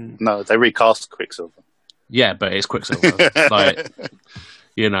 No, they recast Quicksilver. Yeah, but it's Quicksilver. Like,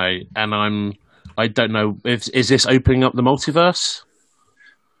 you know, and I don't know, is this opening up the multiverse?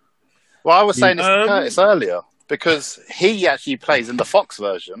 Well, I was saying this to Curtis earlier, because he actually plays in the Fox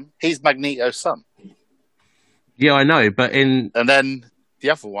version. He's Magneto's son. Yeah, I know, but and then the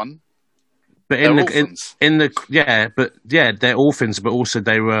other one, but they're orphans, but also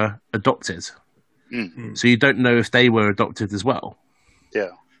they were adopted. Mm-hmm. So you don't know if they were adopted as well. Yeah,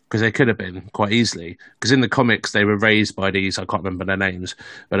 because they could have been quite easily. Because in the comics, they were raised by these, I can't remember their names,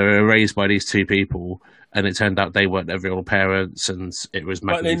 but they were raised by these two people, and it turned out they weren't their real parents, and it was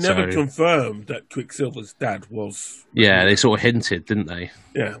Magneto. But they never confirmed that Quicksilver's dad was. Yeah, they sort of hinted, didn't they?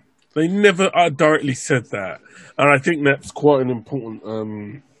 Yeah. They never directly said that, and I think that's quite an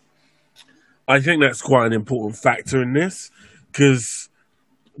important. I think that's quite an important factor in this, because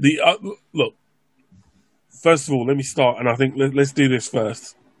look. First of all, let me start, and I think let's do this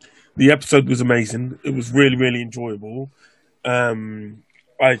first. The episode was amazing. It was really, really enjoyable. I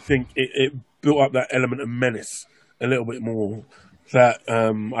think it built up that element of menace a little bit more that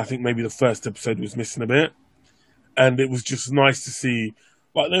I think maybe the first episode was missing a bit, and it was just nice to see.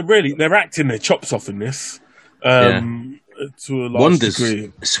 Like they're acting their chops off in this, to a large degree.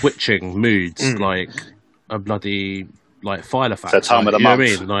 Switching moods like a bloody file effect. It's the time of the month.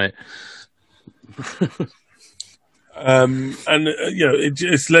 You know what I mean? And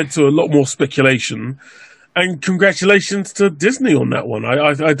it's led to a lot more speculation. And congratulations to Disney on that one.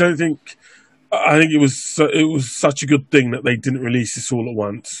 I think it was such a good thing that they didn't release this all at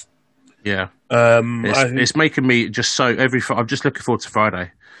once. Yeah, it's making me just so I'm just looking forward to Friday.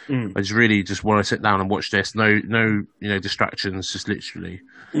 I just really just want to sit down and watch this. No, distractions, just literally.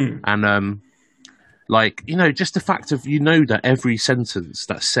 And just the fact of that every sentence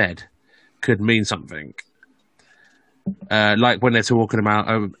that's said could mean something. Like when they're talking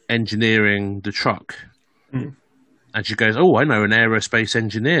about engineering the truck, and she goes, "Oh, I know an aerospace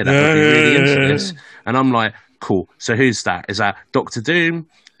engineer that would be really into this," and I'm like, "Cool. So who's that? Is that Dr. Doom?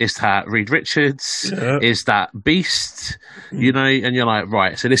 Is that Reed Richards? Yeah. Is that Beast? And you're like,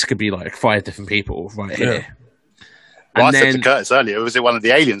 right, so this could be like 5 different people right here. Well, And I said to then, Curtis earlier, was it one of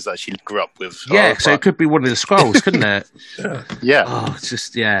the aliens that she grew up with? yeah, so it could be one of the Skrulls, couldn't it? Yeah. Oh, it's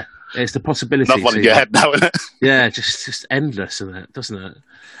just, yeah. It's the possibility. Another one in your head now, isn't it? Yeah, just endless, isn't it? Doesn't it?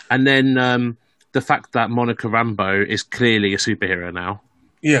 And then the fact that Monica Rambeau is clearly a superhero now.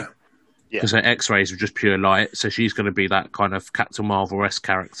 Yeah. Because her X-rays were just pure light, so she's going to be that kind of Captain Marvel-esque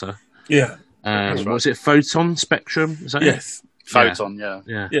character. Yeah. Right. Was it Photon Spectrum? Is that yes. it? Photon,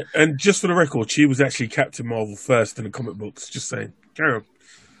 yeah. And just for the record, she was actually Captain Marvel first in the comic books. Just saying. Carry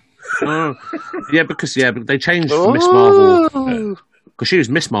on. Because they changed Miss Marvel. Because she was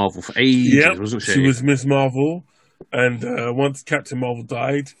Miss Marvel for ages, wasn't she? She was Miss Marvel, and once Captain Marvel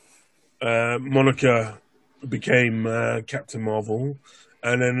died, Monica became Captain Marvel,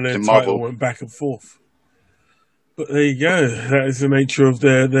 and then the title went back and forth. But there you go. That is the nature of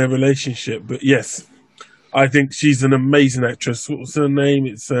their relationship. But yes, I think she's an amazing actress. What was her name?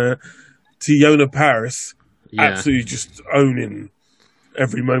 It's Tiona Paris. Yeah. Absolutely just owning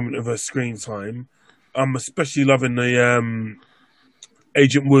every moment of her screen time. I'm especially loving the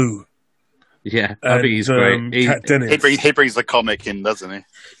Agent Wu. Yeah, I think he's great. He brings the comic in, doesn't he?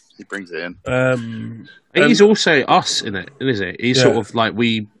 He brings it in. He's also us in it, isn't he? He's sort of like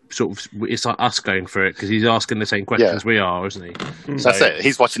it's like us going through it because he's asking the same questions we are, isn't he? That's it.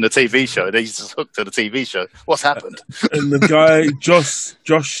 He's watching the TV show. And he's just hooked to the TV show. What's happened? And the guy, Josh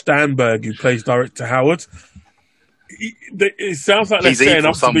Stanberg, who plays Director Howard, it sounds like they're setting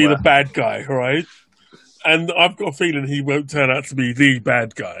up to be the bad guy, right? And I've got a feeling he won't turn out to be the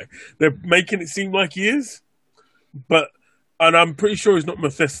bad guy. They're making it seem like he is, and I'm pretty sure he's not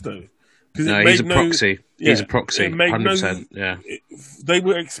Mephisto. No, he's a proxy. He's a proxy, 100%. Yeah, they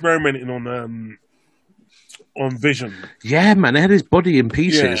were experimenting on Vision. Yeah, man, they had his body in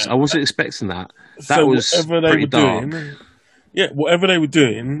pieces. I wasn't expecting that. That was pretty dark. Whatever they were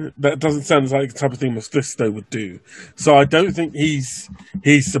doing, that doesn't sound like the type of thing Mephisto would do. So I don't think he's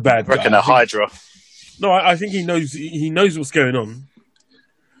the bad guy. I reckon a Hydra. No, I think he knows what's going on,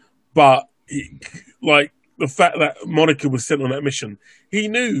 but the fact that Monica was sent on that mission, he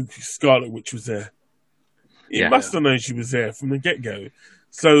knew Scarlet Witch was there. He must have known she was there from the get-go.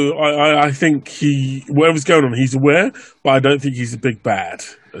 So I think whatever's going on, he's aware, but I don't think he's a big bad.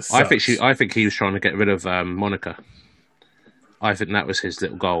 I think he was trying to get rid of Monica. I think that was his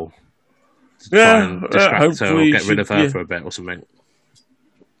little goal. To try and distract her or get rid of her for a bit or something.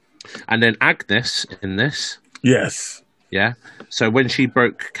 And then Agnes in this. Yes. Yeah. So when she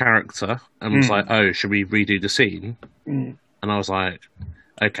broke character and was like, "Oh, should we redo the scene?" And I was like,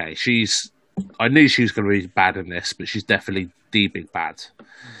 "Okay, I knew she was going to be bad in this, but she's definitely the big bad."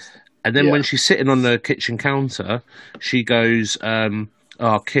 And then when she's sitting on the kitchen counter, she goes,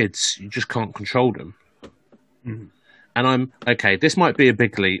 "Oh, kids, you just can't control them." And I'm okay. This might be a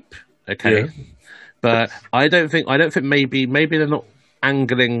big leap, okay, but I don't think maybe they're not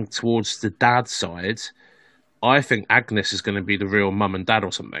angling towards the dad side. I think Agnes is going to be the real mum and dad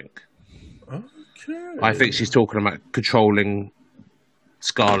or something. Okay. I think she's talking about controlling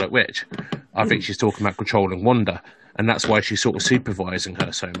Scarlet Witch. I think she's talking about controlling Wanda, and that's why she's sort of supervising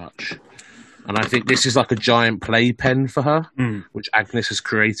her so much. And I think this is like a giant playpen for her, which Agnes has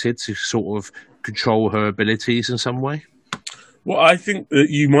created to sort of control her abilities in some way. Well, I think that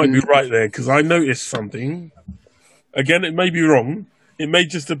you might be right there, because I noticed something. Again, it may be wrong. It may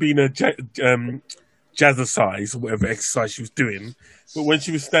just have been a jazzercise or whatever exercise she was doing. But when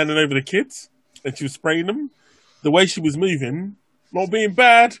she was standing over the kids and she was spraying them, the way she was moving, not being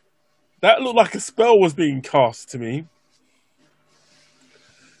bad, that looked like a spell was being cast to me.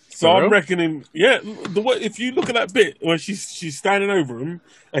 So I'm reckoning, if you look at that bit where she's standing over them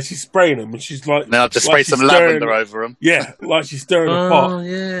and she's spraying them and she's like... Now just spray some lavender over them. Yeah, like she's stirring the pot.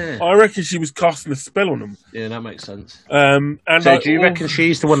 Yeah. I reckon she was casting a spell on them. Yeah, that makes sense. And so do you reckon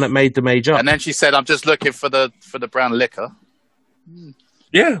she's the one that made the mage up? And then she said, "I'm just looking for the brown liquor."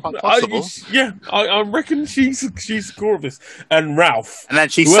 Yeah, I reckon she's the core of this. And Ralph. And then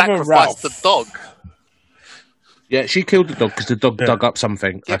she sacrificed the dog. Yeah, she killed the dog because the dog dug up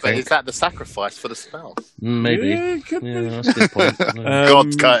something. Yeah, but is that the sacrifice for the spell? Maybe. Yeah, that's a good point.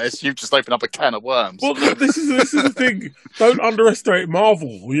 God, Curtis, you've just opened up a can of worms. Well, look, this is the thing. Don't underestimate Marvel.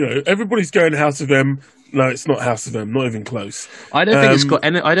 You know, everybody's going House of M. No, it's not House of M. Not even close. I don't think it's got.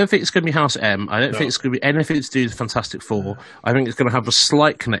 I don't think it's going to be House M. I don't think it's going to be anything to do with Fantastic Four. I think it's going to have a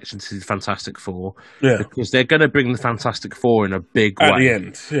slight connection to the Fantastic Four. Yeah, because they're going to bring the Fantastic Four in a big way. At the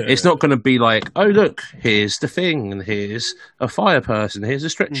end, it's not going to be like, oh look, here's the Thing, and here's a fire person, here's a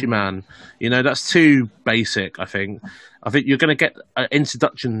stretchy man. You know, that's too basic. I think you're going to get an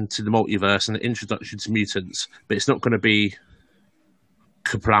introduction to the multiverse and an introduction to mutants, but it's not going to be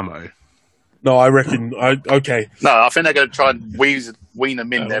kablamo. No, I reckon. Okay. No, I think they're going to try and wean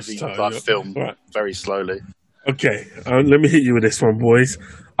them in every film very slowly. Okay, let me hit you with this one, boys.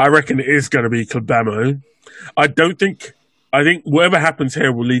 I reckon it is going to be Kabamo. I think whatever happens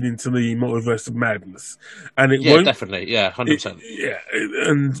here will lead into the multiverse of madness, and it won't definitely,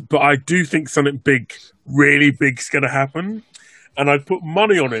 100%. But I do think something big, really big, is going to happen, and I'd put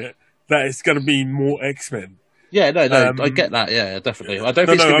money on it that it's going to be more X-Men. Yeah, no, I get that. Yeah, definitely. I don't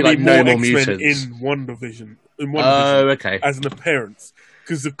think it's going to be like more mutants in Wondervision. Okay. As an appearance,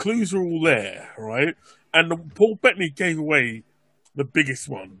 because the clues are all there, right? And Paul Bettany gave away the biggest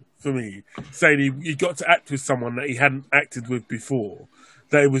one for me, saying he got to act with someone that he hadn't acted with before,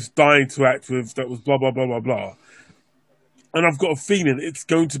 that he was dying to act with, that was blah, blah, blah, blah, blah. And I've got a feeling it's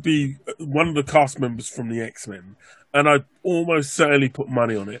going to be one of the cast members from the X-Men. And I almost certainly put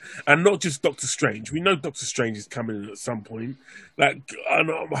money on it. And not just Doctor Strange. We know Doctor Strange is coming in at some point. And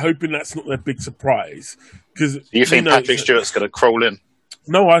I'm hoping that's not their big surprise. Do you think Patrick Stewart's going to crawl in?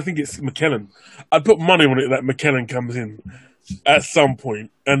 No, I think it's McKellen. I'd put money on it that McKellen comes in at some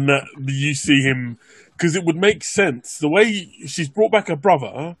point and that you see him, because it would make sense. The way she's brought back her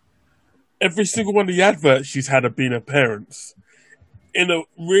brother, every single one of the adverts she's had have been her parents. In a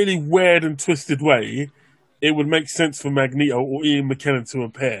really weird and twisted way, it would make sense for Magneto or Ian McKellen to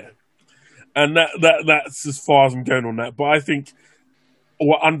appear. And that's as far as I'm going on that. But I think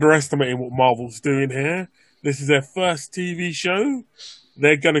we're underestimating what Marvel's doing here. This is their first TV show.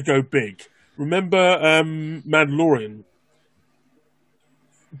 They're going to go big. Remember Mandalorian?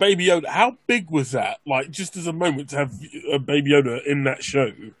 Baby Yoda, how big was that? Like, just as a moment to have Baby Yoda in that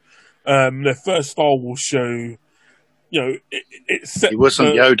show. Their first Star Wars show, it set... It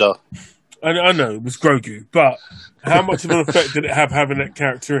wasn't Yoda. I know, it was Grogu. But how much of an effect did it have having that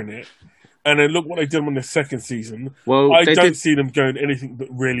character in it? And then look what they did on the second season. Well, I don't see them going anything but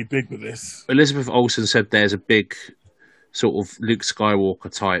really big with this. Elizabeth Olsen said there's a big sort of Luke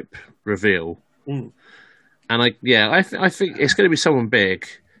Skywalker type reveal. And I think it's going to be someone big.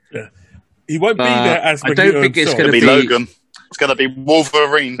 Yeah. He won't be there as Magneto. I don't think it's going to be Logan. It's going to be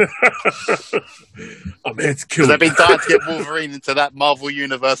Wolverine. I'm here to kill. Because they've been dying to get Wolverine into that Marvel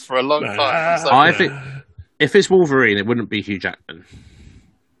universe for a long time. So I think if it's Wolverine, it wouldn't be Hugh Jackman.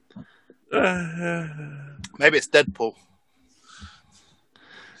 Maybe it's Deadpool.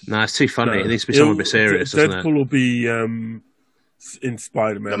 No, it's too funny. It needs to be someone a bit serious, doesn't it? Deadpool will be in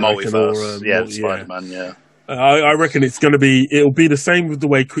Spider-Man. The multiverse. Spider-Man, yeah. I reckon it'll be the same with the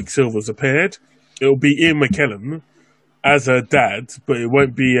way Quicksilver's appeared. It'll be Ian McKellen as a dad, but it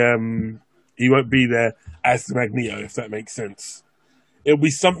won't be he won't be there as the Magneto, if that makes sense. It'll be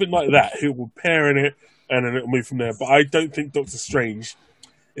something like that. He will pair in it, and then it'll move from there. But I don't think Doctor Strange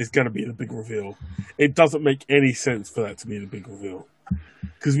is going to be the big reveal. It doesn't make any sense for that to be the big reveal,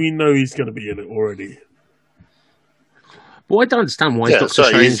 because we know he's going to be in it already. Well, I don't understand why Doctor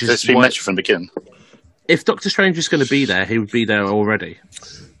Strange is been mentioned from the beginning. If Doctor Strange is going to be there, he would be there already.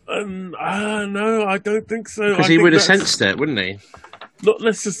 No, I don't think so. Because he would have sensed it, wouldn't he? Not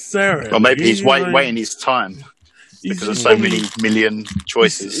necessarily. Or maybe he's waiting his time. Because there's so many million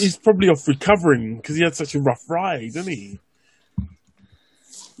choices. He's probably off recovering because he had such a rough ride, didn't he?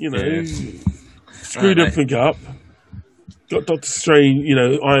 Screwed everything up. Got Doctor Strange,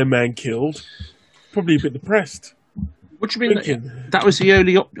 Iron Man killed. Probably a bit depressed. What do you mean? That was the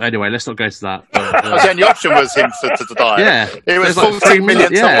only option. Anyway, let's not go to that. But, the only option was him to die. Yeah. It was 14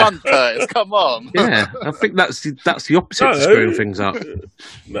 million to one, Curtis. Come on. Yeah, I think that's the opposite to screwing things up.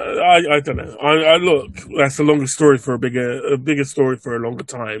 No, I don't know. I look, that's a longer story for a bigger story for a longer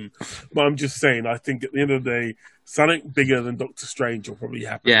time. But I'm just saying, I think at the end of the day, something bigger than Doctor Strange will probably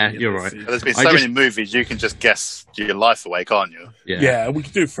happen. Yeah, you're right. There's been so many movies, you can just guess your life away, can't you? Yeah, we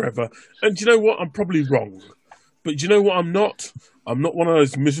can do it forever. And do you know what? I'm probably wrong. But do you know what I'm not? I'm not one of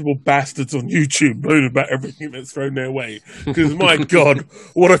those miserable bastards on YouTube moaning about everything that's thrown their way. Because, my God,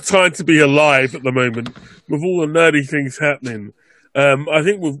 what a time to be alive at the moment with all the nerdy things happening. I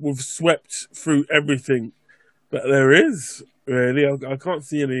think we've swept through everything that there is, really. I can't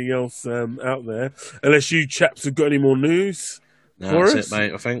see anything else out there. Unless you chaps have got any more news for us. That's it,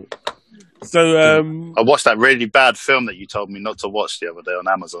 mate, I think. So, I watched that really bad film that you told me not to watch the other day on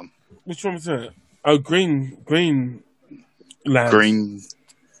Amazon. Which one was that? Oh, Greenland. Greenland,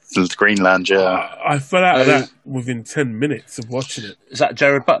 yeah. I fell out of that within 10 minutes of watching it. Is that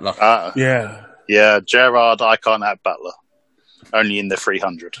Jared Butler? Yeah. Yeah, Gerard, I can't have Butler. Only in the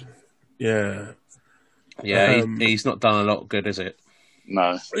 300. Yeah. Yeah, he's not done a lot of good, is it?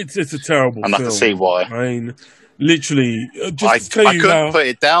 No. It's a terrible film. I can see why. I mean, literally, I couldn't put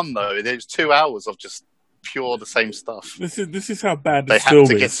it down, though. It was 2 hours of just pure the same stuff. This is how bad they this have film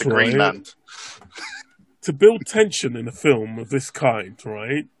to get is, to right? Greenland. To build tension in a film of this kind,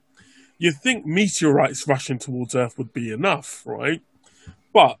 right? You'd think meteorites rushing towards Earth would be enough, right?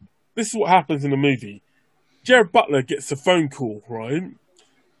 But this is what happens in the movie. Jared Butler gets a phone call, right?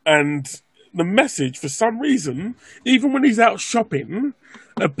 And the message, for some reason, even when he's out shopping,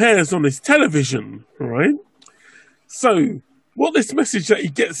 appears on his television, right? So, what this message that he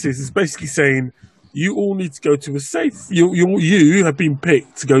gets is basically saying, you all need to go to a safe... You have been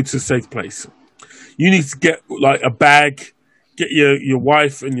picked to go to a safe place. You need to get, like, a bag... Get your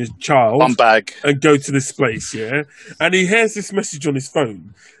wife and your child. One bag. And go to this place, yeah? And he hears this message on his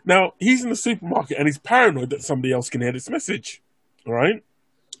phone. Now, he's in the supermarket and he's paranoid that somebody else can hear this message, right?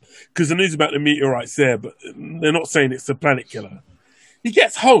 Because the news about the meteorite's there, but they're not saying it's a planet killer. He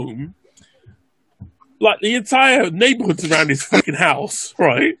gets home, like the entire neighborhood's around his fucking house,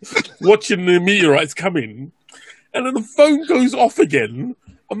 right? Watching the meteorites come in. And then the phone goes off again.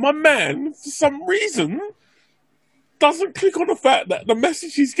 And my man, for some reason... doesn't click on the fact that the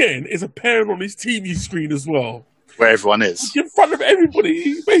message he's getting is appearing on his TV screen as well. Where everyone is. In front of everybody,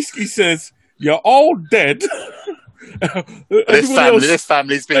 he basically says, you're all dead. This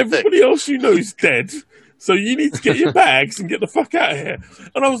family's been everybody thick. else you know is dead. So you need to get your bags and get the fuck out of here.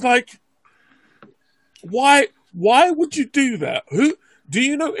 And I was like, why would you do that? Do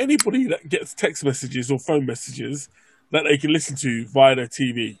you know anybody that gets text messages or phone messages that they can listen to via their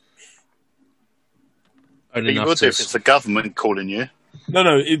TV? But you would do if it's the government calling you.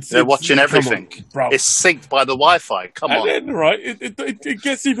 No, they're watching everything. On, it's synced by the Wi-Fi. Come on. Then, right, it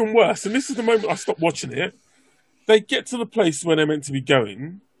gets even worse. And this is the moment I stopped watching it. They get to the place where they're meant to be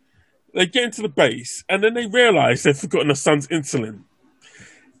going. They get into the base, and then they realise they've forgotten their son's insulin.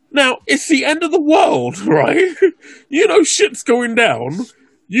 Now, it's the end of the world, right? You know shit's going down.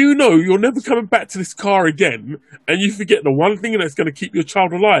 You know you're never coming back to this car again, and you forget the one thing that's going to keep your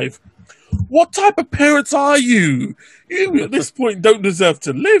child alive. What type of parents are you? You, at this point, don't deserve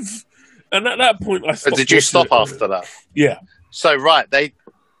to live. And at that point, I stopped. Did you stop after that? Yeah. So,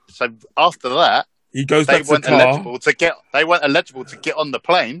 after that, he goes back to the car. They weren't eligible to get on the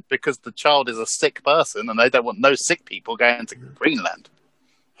plane because the child is a sick person and they don't want no sick people going to Greenland.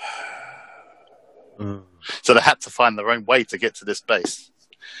 So they had to find their own way to get to this base.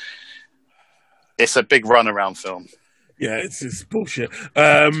 It's a big runaround film. Yeah, it's bullshit.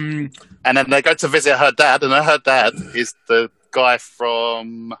 And then they go to visit her dad, and her dad is the guy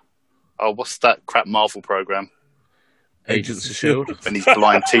from... Oh, what's that crap Marvel program? Agents of S.H.I.E.L.D. And he's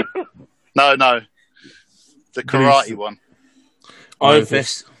blind teeth. No. The karate one. Iron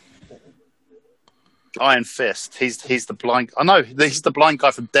Fist. Iron Fist. He's the blind... I know, he's the blind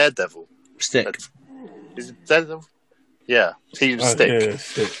guy from Daredevil. Stick. Is it Daredevil? Yeah, he's Stick. Yeah,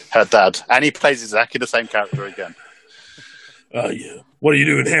 Stick. Her dad. And he plays exactly the same character again. Oh, yeah. What are you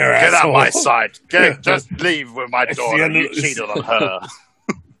doing here, Get asshole? out my side. Just leave with my daughter. You cheated on her.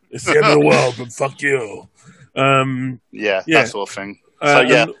 It's the end of the world, but fuck you. Yeah, that sort of thing. So,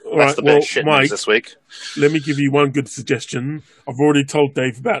 that's the bit of shit news this week. Let me give you one good suggestion. I've already told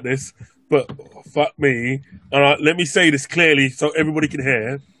Dave about this, but fuck me. Let me say this clearly so everybody can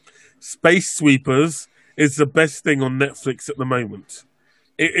hear. Space Sweepers is the best thing on Netflix at the moment.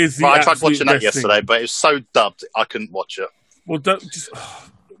 It is the I tried watching that yesterday, thing. but it was so dubbed, I couldn't watch it. Well, don't just...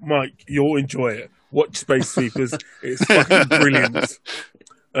 Mike, you'll enjoy it. Watch Space Sweepers. It's fucking brilliant.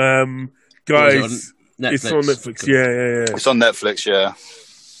 Guys, it's on Netflix. Yeah. It's on Netflix, yeah.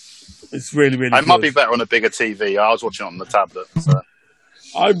 It's really, really good. It might be better on a bigger TV. I was watching it on the tablet. So.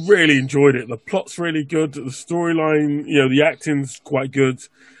 I really enjoyed it. The plot's really good. The storyline, the acting's quite good.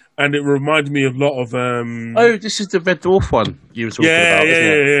 And it reminded me a lot of... this is the Red Dwarf one you were talking about, isn't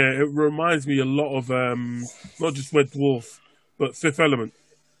it? Yeah. It reminds me a lot of, not just Red Dwarf, but Fifth Element.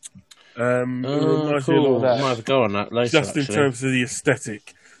 It reminds me a lot of that. I might have to go on that later, Just in terms of the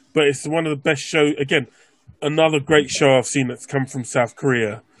aesthetic. But it's one of the best shows. Again, another great show I've seen that's come from South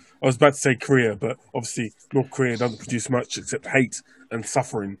Korea. I was about to say Korea, but obviously North Korea doesn't produce much except hate and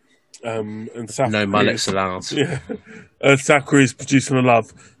suffering. And South no mullets allowed. Yeah. South Korea's producing the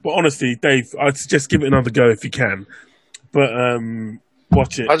love. But honestly, Dave, I'd suggest give it another go if you can. But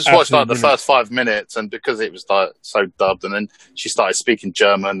watch it. I just watched the first 5 minutes, and because it was so dubbed, and then she started speaking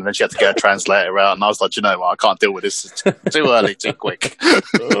German, and then she had to get a translator out, and I was like, you know what, I can't deal with this. It's too early, too quick.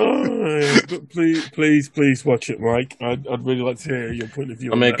 But please watch it, Mike. I'd really like to hear your point of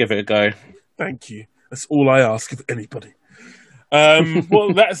view. I'm going to give it a go. Thank you. That's all I ask of anybody.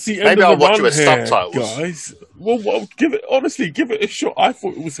 Well, that's the end Maybe of I'll the watch it with here, subtitles, guys. Well, give it a shot. I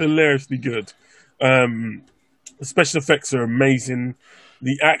thought it was hilariously good. The special effects are amazing.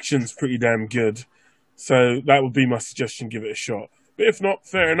 The action's pretty damn good. So that would be my suggestion. Give it a shot. But if not,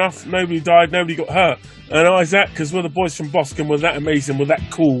 fair enough. Nobody died. Nobody got hurt. And Isaac, because we're the boys from Bossk and we're that amazing, we're that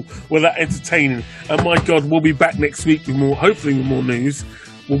cool, we're that entertaining. And my God, we'll be back next week with more, hopefully with more news.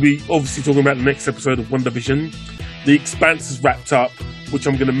 We'll be obviously talking about the next episode of Wondervision. The Expanse is wrapped up, which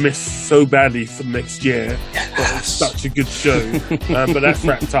I'm going to miss so badly for next year. But it's such a good show. But that's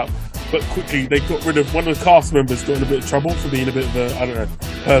wrapped up. But quickly, they got rid of one of the cast members, got in a bit of trouble for being a bit of a, I don't know,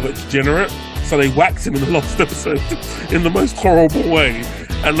 pervert degenerate. So they whacked him in the last episode in the most horrible way.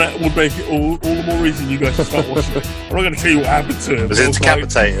 And that would make it all the more reason you guys should start watching it. I'm not going to tell you what happened to him. Was it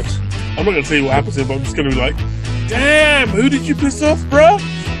decapitated? I'm not going to tell you what happened to him, but I'm just going to be like, damn, who did you piss off, bro?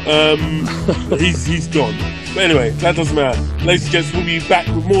 He's gone. But anyway, that doesn't matter. Ladies and gents, we'll be back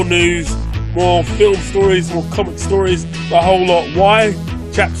with more news, more film stories, more comic stories, the whole lot. Why?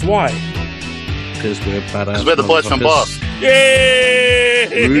 Chaps, why? Because we're badass. Because we're the boys from Bossk. Yay!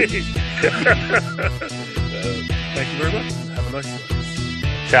 Thank you very much. Have a nice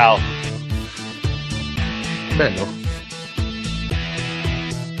day. Ciao. Bello.